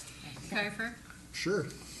 please. Kiefer, Sure.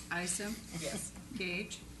 Isom, Yes.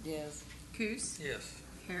 Gage, Yes. Coos, Yes.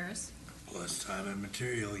 Harris, Less time and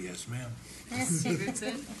material, yes, ma'am.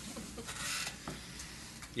 Stevenson,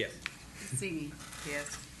 Yes. Zingy.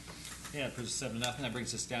 Yes. Yeah, it approves 7-0. That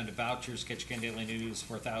brings us down to vouchers. Ketchikan Daily News,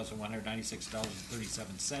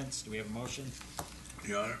 $4,196.37. Do we have a motion?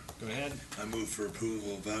 Your Honor, Go ahead. I move for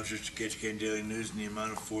approval of vouchers to Ketchikan Daily News in the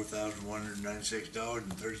amount of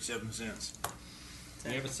 $4,196.37. Do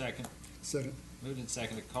we have a second? Second. Moved and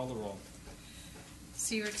seconded. Call the roll.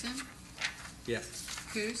 Severson, Yes.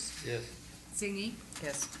 Coos, Yes. Zingy,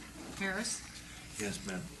 Yes. Harris, Yes,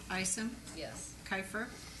 ma'am. Isom, Yes. Kiefer,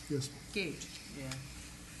 Yes. Gage. Yeah.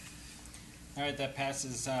 All right, that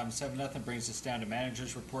passes 7-0. Brings us down to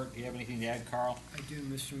manager's report. Do you have anything to add, Carl? I do,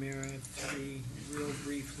 Mr. Mayor. I have 3 real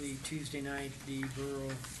briefly. Tuesday night, the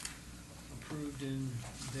borough approved in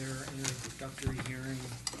their introductory hearing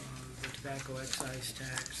the tobacco excise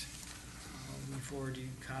tax. We forwarded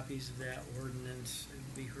you copies of that ordinance. It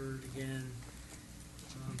will be heard again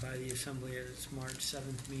by the Assembly at its March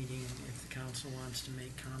 7th meeting. If the council wants to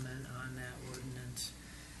make comment on that ordinance,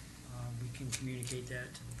 we can communicate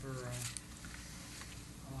that to the borough.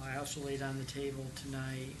 I also laid on the table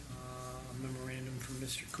tonight a memorandum from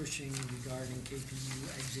Mr. Cushing regarding KPU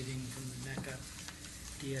exiting from the NECA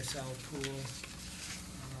DSL pool.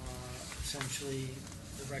 Essentially,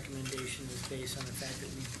 the recommendation is based on the fact that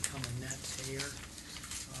we've become a net payer,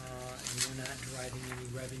 and we're not deriving any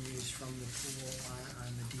revenues from the pool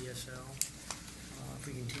on the DSL. If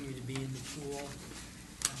we continue to be in the pool,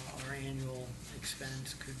 our annual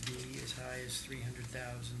expense could be as high as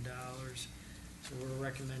 $300,000. So we're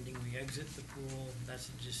recommending we exit the pool. That's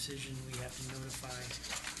a decision we have to notify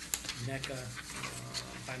NECA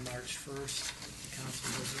by March 1st. If the council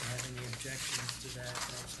doesn't have any objections to that,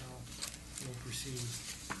 that's how we'll proceed.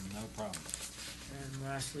 No problem. And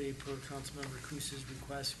lastly, per Councilmember Coos's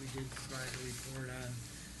request, we did provide a report on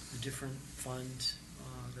the different funds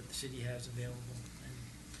that the city has available, and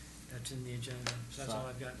that's in the agenda. So that's all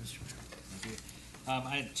I've got, Mr. Mayor. Thank you.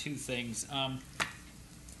 I had 2 things.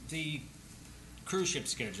 The cruise ship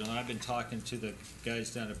schedule, and I've been talking to the guys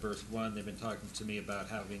down at Berth 1. They've been talking to me about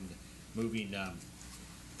moving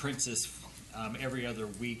Princess every other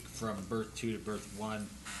week from birth 2 to birth 1.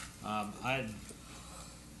 I've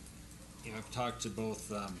talked to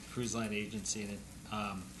both cruise line agency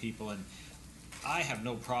and people, and I have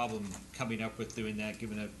no problem coming up with doing that,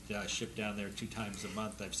 giving a ship down there 2 times a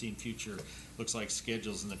month. I've seen looks like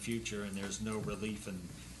schedules in the future, and there's no relief in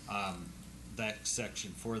that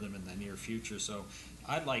section for them in the near future. So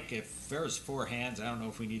I'd like, if there's 4 hands, I don't know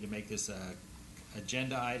if we need to make this a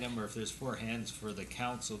agenda item, or if there's 4 hands for the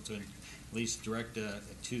council to at least direct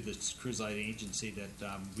to the cruise line agency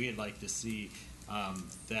that we'd like to see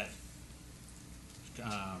that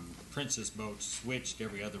Princess boat switched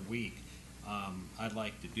every other week. I'd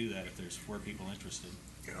like to do that if there's 4 people interested.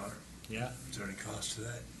 Your Honor? Yeah? Is there any cost to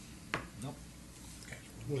that? Nope.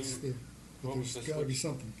 What's the, but there's gotta be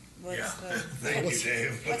something. Yeah. Thank you,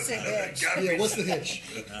 Dave. What's the hitch? Yeah, what's the hitch?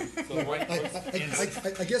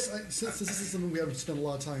 I guess, since this is something we haven't spent a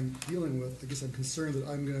lot of time dealing with, I guess I'm concerned that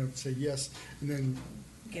I'm gonna say yes, and then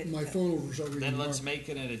my phone will start ringing Then let's tomorrow. make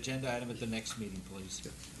it an agenda item at the next meeting, please.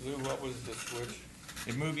 Lou, what was the switch?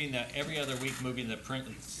 And moving every other week, moving the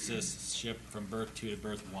Princess ship from berth 2 to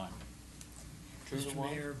berth 1. Mr.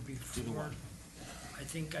 Mayor, To the before, one. I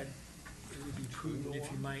think it would be prudent if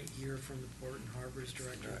you might hear from the Port and Harbors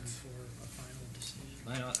Director before a final decision.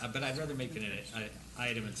 I know, but I'd rather make it an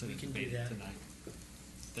item instead We of can do debate it that. tonight.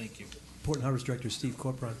 Thank you. Port and Harbors Director Steve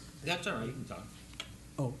Corporon. That's all right, you can talk.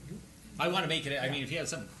 Oh, I want to make it, I mean, if you have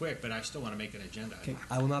something quick, but I still want to make an agenda okay. item.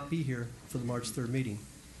 I will not be here for the March 3rd meeting.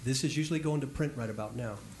 This is usually going to print right about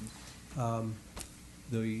now.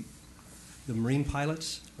 The Marine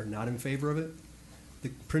pilots are not in favor of it. The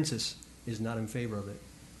Princess is not in favor of it.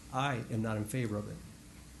 I am not in favor of it.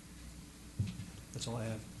 That's all I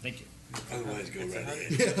have. Thank you. Otherwise, go right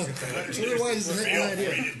ahead. Yeah. Otherwise, it's a Feel good idea.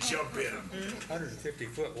 free to jump in.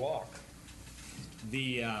 150-foot walk.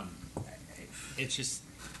 The, it's just,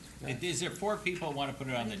 is there 4 people who want to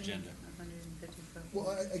put it on the agenda?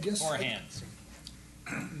 Well, I guess. 4 hands.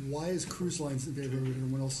 Why is cruise lines in favor of it and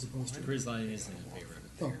everyone else is opposed to it? Cruise line isn't in favor of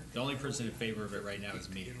it. Oh. The only person in favor of it right now is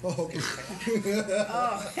me. Oh, okay.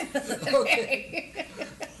 Oh. Okay.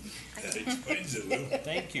 That explains it, Lou.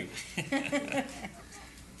 Thank you.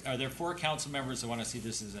 Are there 4 council members that want to see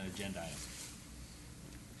this as an agenda item?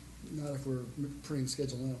 Not if we're printing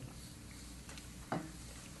schedule now.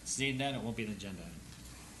 Seeing that, it won't be an agenda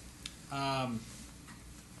item.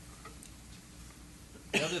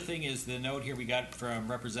 The other thing is the note here we got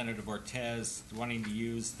from Representative Ortez wanting to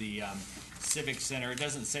use the Civic Center. It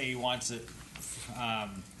doesn't say he wants it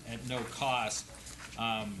at no cost.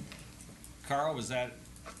 Carl, was that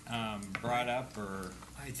brought up, or?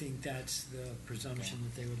 I think that's the presumption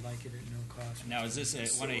that they would like it at no cost. Now, is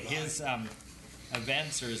this one of his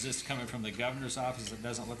events, or is this coming from the governor's office? It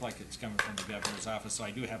doesn't look like it's coming from the governor's office, so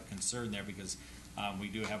I do have concern there because we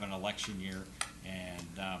do have an election year,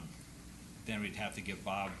 and then we'd have to give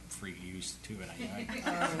Bob free use to it.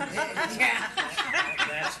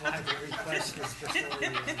 That's why the request is before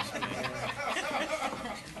you.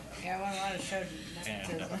 Yeah, I want to show.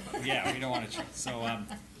 And, yeah, we don't want to, so,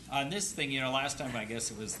 on this thing, last time I guess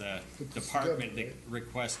it was the department that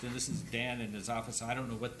requested, this is Dan in his office, I don't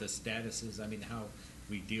know what the status is, I mean, how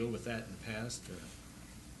we deal with that in the past, or?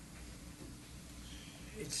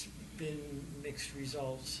 It's been mixed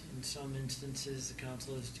results. In some instances, the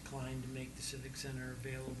council has declined to make the Civic Center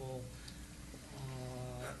available,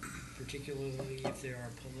 particularly if there are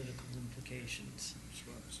political implications.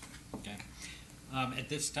 Okay. At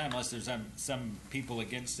this time, unless there's some people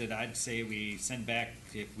against it, I'd say we send back,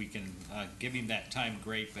 if we can give him that time,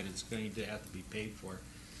 great, but it's going to have to be paid for.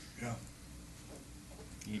 Yeah.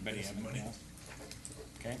 Anybody have anything else?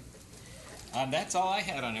 Okay. That's all I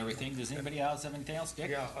had on everything. Does anybody else have anything else, Dick?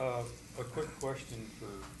 Yeah, a quick question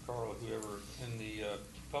for Carl, whoever. In the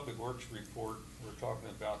Public Works report, we're talking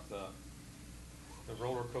about the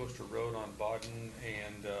roller coaster road on Bodden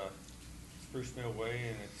and Spruce Mill Way,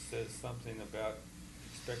 and it says something about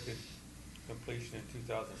expected completion in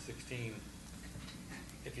 2016.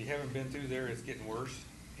 If you haven't been through there, it's getting worse,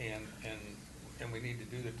 and we need to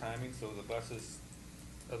do the timing so the buses,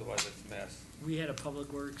 otherwise it's a mess. We had a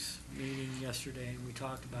Public Works meeting yesterday, and we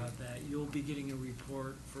talked about that. You'll be getting a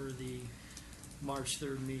report for the March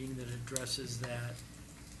 3rd meeting that addresses that.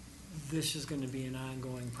 This is going to be an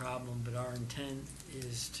ongoing problem, but our intent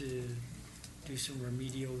is to do some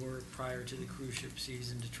remedial work prior to the cruise ship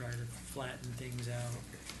season to try to flatten things out.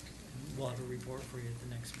 We'll have a report for you at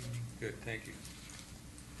the next meeting. Good, thank you.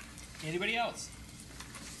 Anybody else?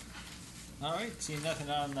 All right, seeing nothing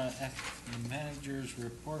on the manager's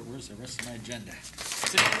report, where's the rest of my agenda?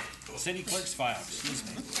 City clerk's file, excuse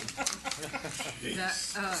me. That,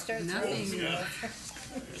 nothing,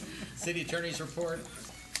 City Attorney's report?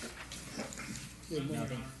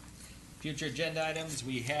 Nothing. Future agenda items,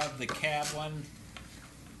 we have the cab one,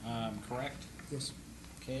 correct? Yes.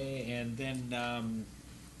 Okay, and then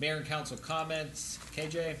mayor and council comments.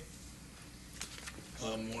 KJ?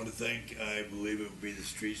 Want to thank, I believe it would be the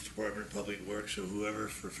Streets Department, Public Works, or whoever,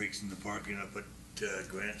 for fixing the parking up at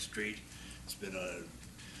Grant Street. It's been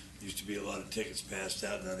used to be a lot of tickets passed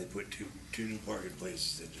out, now they put two new parking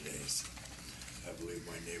places in today. So I believe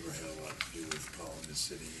my neighbor had a lot to do with calling the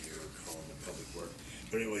city or calling the Public Works.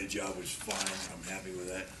 But anyway, the job was fine, I'm happy with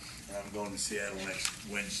that. And I'm going to Seattle next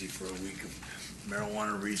Wednesday for a week of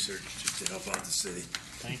marijuana research, just to help out the city.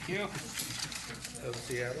 Thank you. Of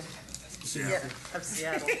Seattle? Yeah, of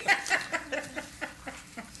Seattle.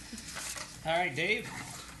 All right, Dave?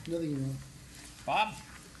 Nothing wrong. Bob?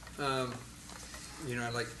 I'd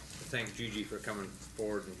like to thank Gigi for coming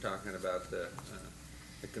forward and talking about the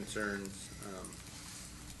concerns.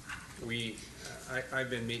 I've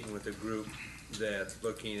been meeting with a group that's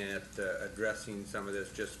looking at addressing some of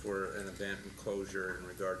this just for an event and closure in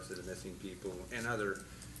regards to the missing people and other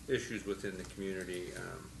issues within the community,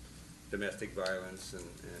 domestic violence and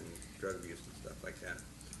drug abuse and stuff like that.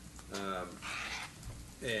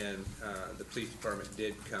 The police department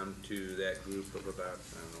did come to that group of about,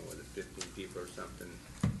 15 people or something.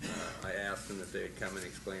 I asked them if they'd come and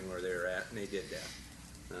explain where they're at, and they did that.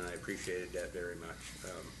 I appreciated that very much.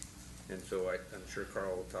 And so I'm sure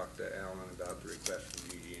Carl will talk to Alan about the request from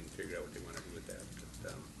Gigi and figure out what they want to do with that.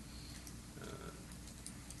 But,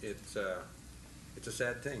 it's a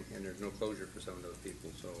sad thing, and there's no closure for some of those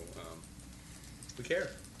people, so we care.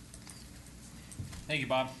 Thank you,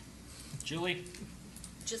 Bob. Julie?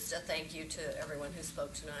 Just a thank you to everyone who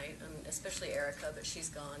spoke tonight, especially Erica, but she's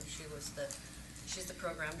gone. She's the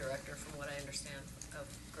program director, from what I understand, of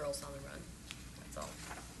Girls on the Run. That's all.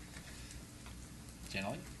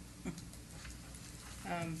 Janelle?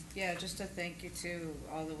 Yeah, just a thank you to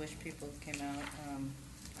all the WISH people who came out.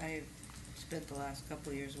 I've spent the last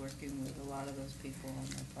couple of years working with a lot of those people on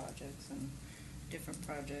their projects and different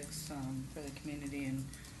projects for the community, and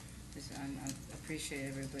I appreciate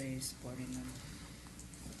everybody supporting them.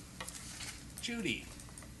 Judy?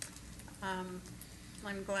 I'm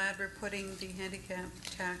glad we're putting the handicap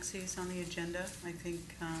taxis on the agenda. I think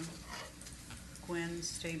Gwen's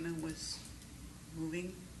statement was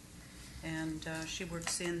moving, and she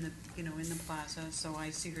works in the plaza, so I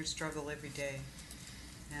see her struggle every day.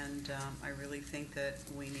 And I really think that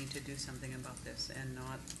we need to do something about this and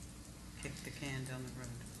not kick the can down the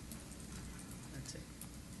road. That's it.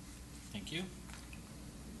 Thank you.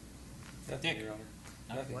 Nothing, Dick? Your Honor.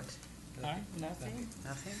 Nothing. What? All right. Nothing?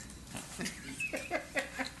 Nothing?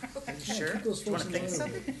 Yeah, Sure? keep those Do you want folks to think in line.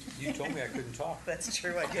 something? You told me I couldn't talk. That's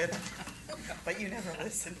true, I did. But you never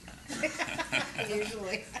listen.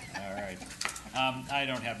 Usually. All right. I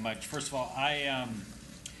don't have much. First of all,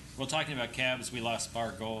 well, talking about cabs, we lost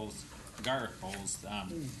Garth Bowles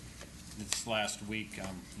this last week.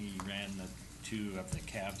 He ran the two of the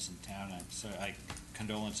cabs in town.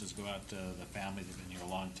 Condolences go out to the family. They've been here a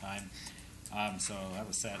long time. So that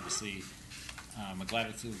was sad to see. I'm glad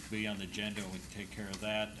it will be on the agenda and we can take care of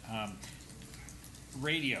that.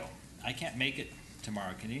 Radio. I can't make it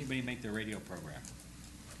tomorrow. Can anybody make the radio program?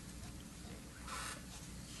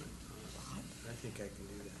 I think I can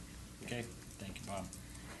do that. Okay, thank you, Bob.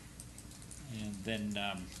 And then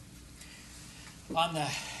on the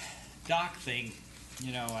dock thing,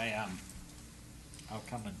 I'll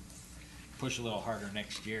come and push a little harder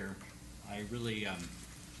next year. I really,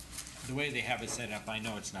 the way they have it set up, I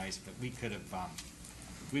know it's nice, but we could have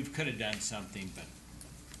done something, but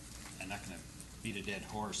I'm not going to beat a dead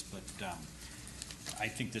horse, but I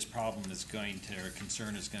think this problem is going to, or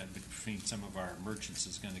concern is going to, between some of our merchants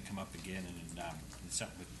is going to come up again, and it's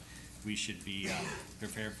something we should be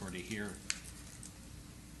prepared for to hear.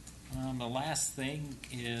 The last thing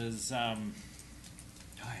is, I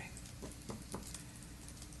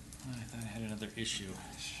thought I had another issue.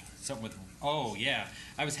 Something with, oh yeah,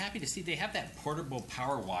 I was happy to see they have that portable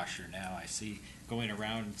power washer now. I see going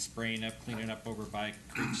around spraying up, cleaning up over by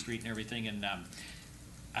Creek Street and everything, and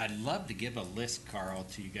I'd love to give a list, Carl,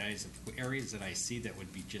 to you guys of areas that I see that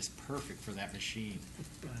would be just perfect for that machine.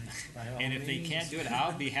 By all And if they can't do it, means.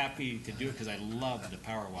 I'll be happy to do it because I love the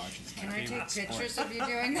power wash. It's my Can I favorite take sport. pictures of you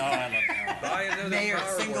doing Oh, I that? love power wash. Buy another Mayor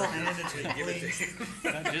power single-handedly, washer and give it to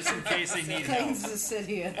you. Just in case they need help. Cleans the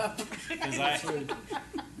city up. 'Cause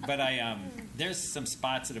but there's some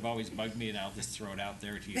spots that have always bugged me, and I'll just throw it out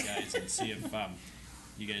there to you guys and see if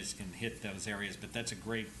you guys can hit those areas. But that's a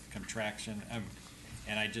great contraction,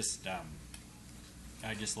 and I just love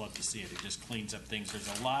to see it. It just cleans up things. There's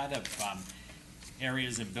a lot of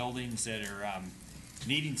areas and buildings that are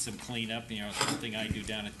needing some cleanup. You know, it's one thing I do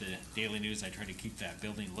down at the Daily News. I try to keep that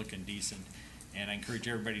building looking decent. And I encourage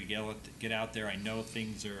everybody to get out there. I know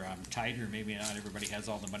things are tighter. Maybe not everybody has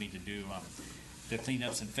all the money to do the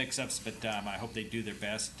cleanups and fix-ups, but I hope they do their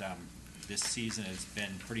best. This season has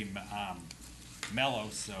been pretty mellow,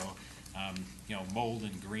 so you know, mold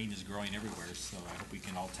and green is growing everywhere. So I hope we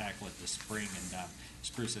can all tackle it this spring and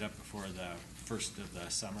spruce it up before the first of the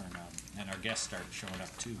summer, and our guests start showing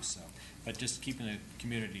up too. So, but just keeping the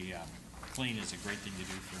community clean is a great thing to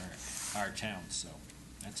do for our town. So.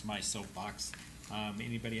 That's my soapbox.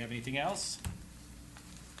 Anybody have anything else?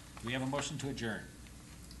 Do we have a motion to adjourn?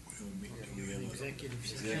 Executive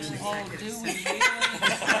session. Oh, do we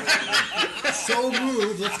So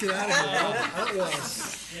moved, let's get out of here.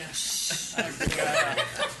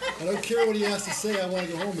 I don't care what he has to say, I want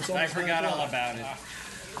to go home. It's I almost forgot 9 all o'clock. about it.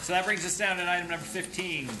 So that brings us down to item number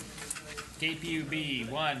 15. KPUB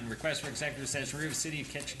 1, request for executive session, review of City of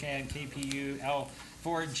Ketchikan KPU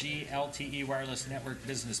L4G LTE wireless network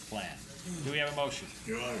business plan. Do we have a motion?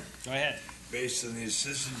 Your Honor. Go ahead. Based on the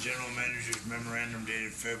Assistant General Manager's memorandum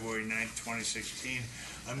dated February 9th, 2016,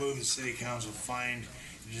 I move the City Council find it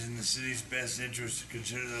is in the city's best interest to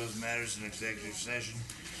consider those matters in executive session,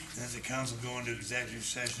 and that the council go into executive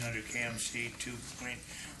session under KMC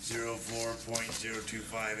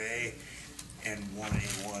 2.04.025A and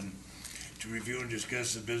 1A1 to review and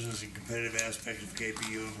discuss the business and competitive aspects of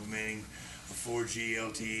KPU implementing a 4G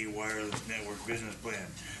LTE wireless network business plan,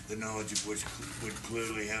 the knowledge of which would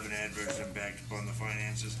clearly have an adverse impact upon the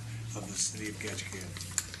finances of the city of Ketchikan.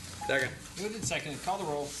 Second. Moved and seconded. Call the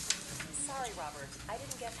roll. Sorry, Robert, I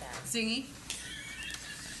didn't get that. Zingy,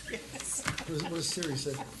 What does Siri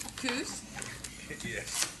say? Coos,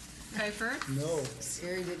 Yes. Kuiper, No.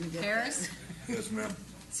 Siri didn't get Harris, Yes, ma'am.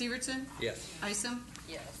 Severson, Yes. Isom,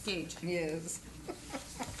 Yes. Gage. Yes.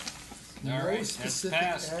 All right, No that's specific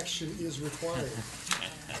passed. action is required.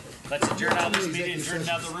 Let's adjourn out this Too many meeting and adjourn executive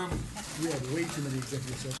out the room. We have way too many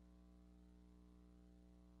executive sessions.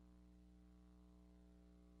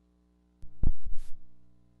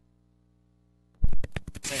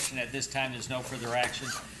 Session at this time, there's no further action.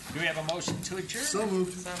 Do we have a motion to adjourn? So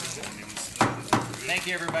moved. Thank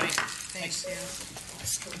you, everybody. Thank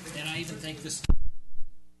you. And I even think this.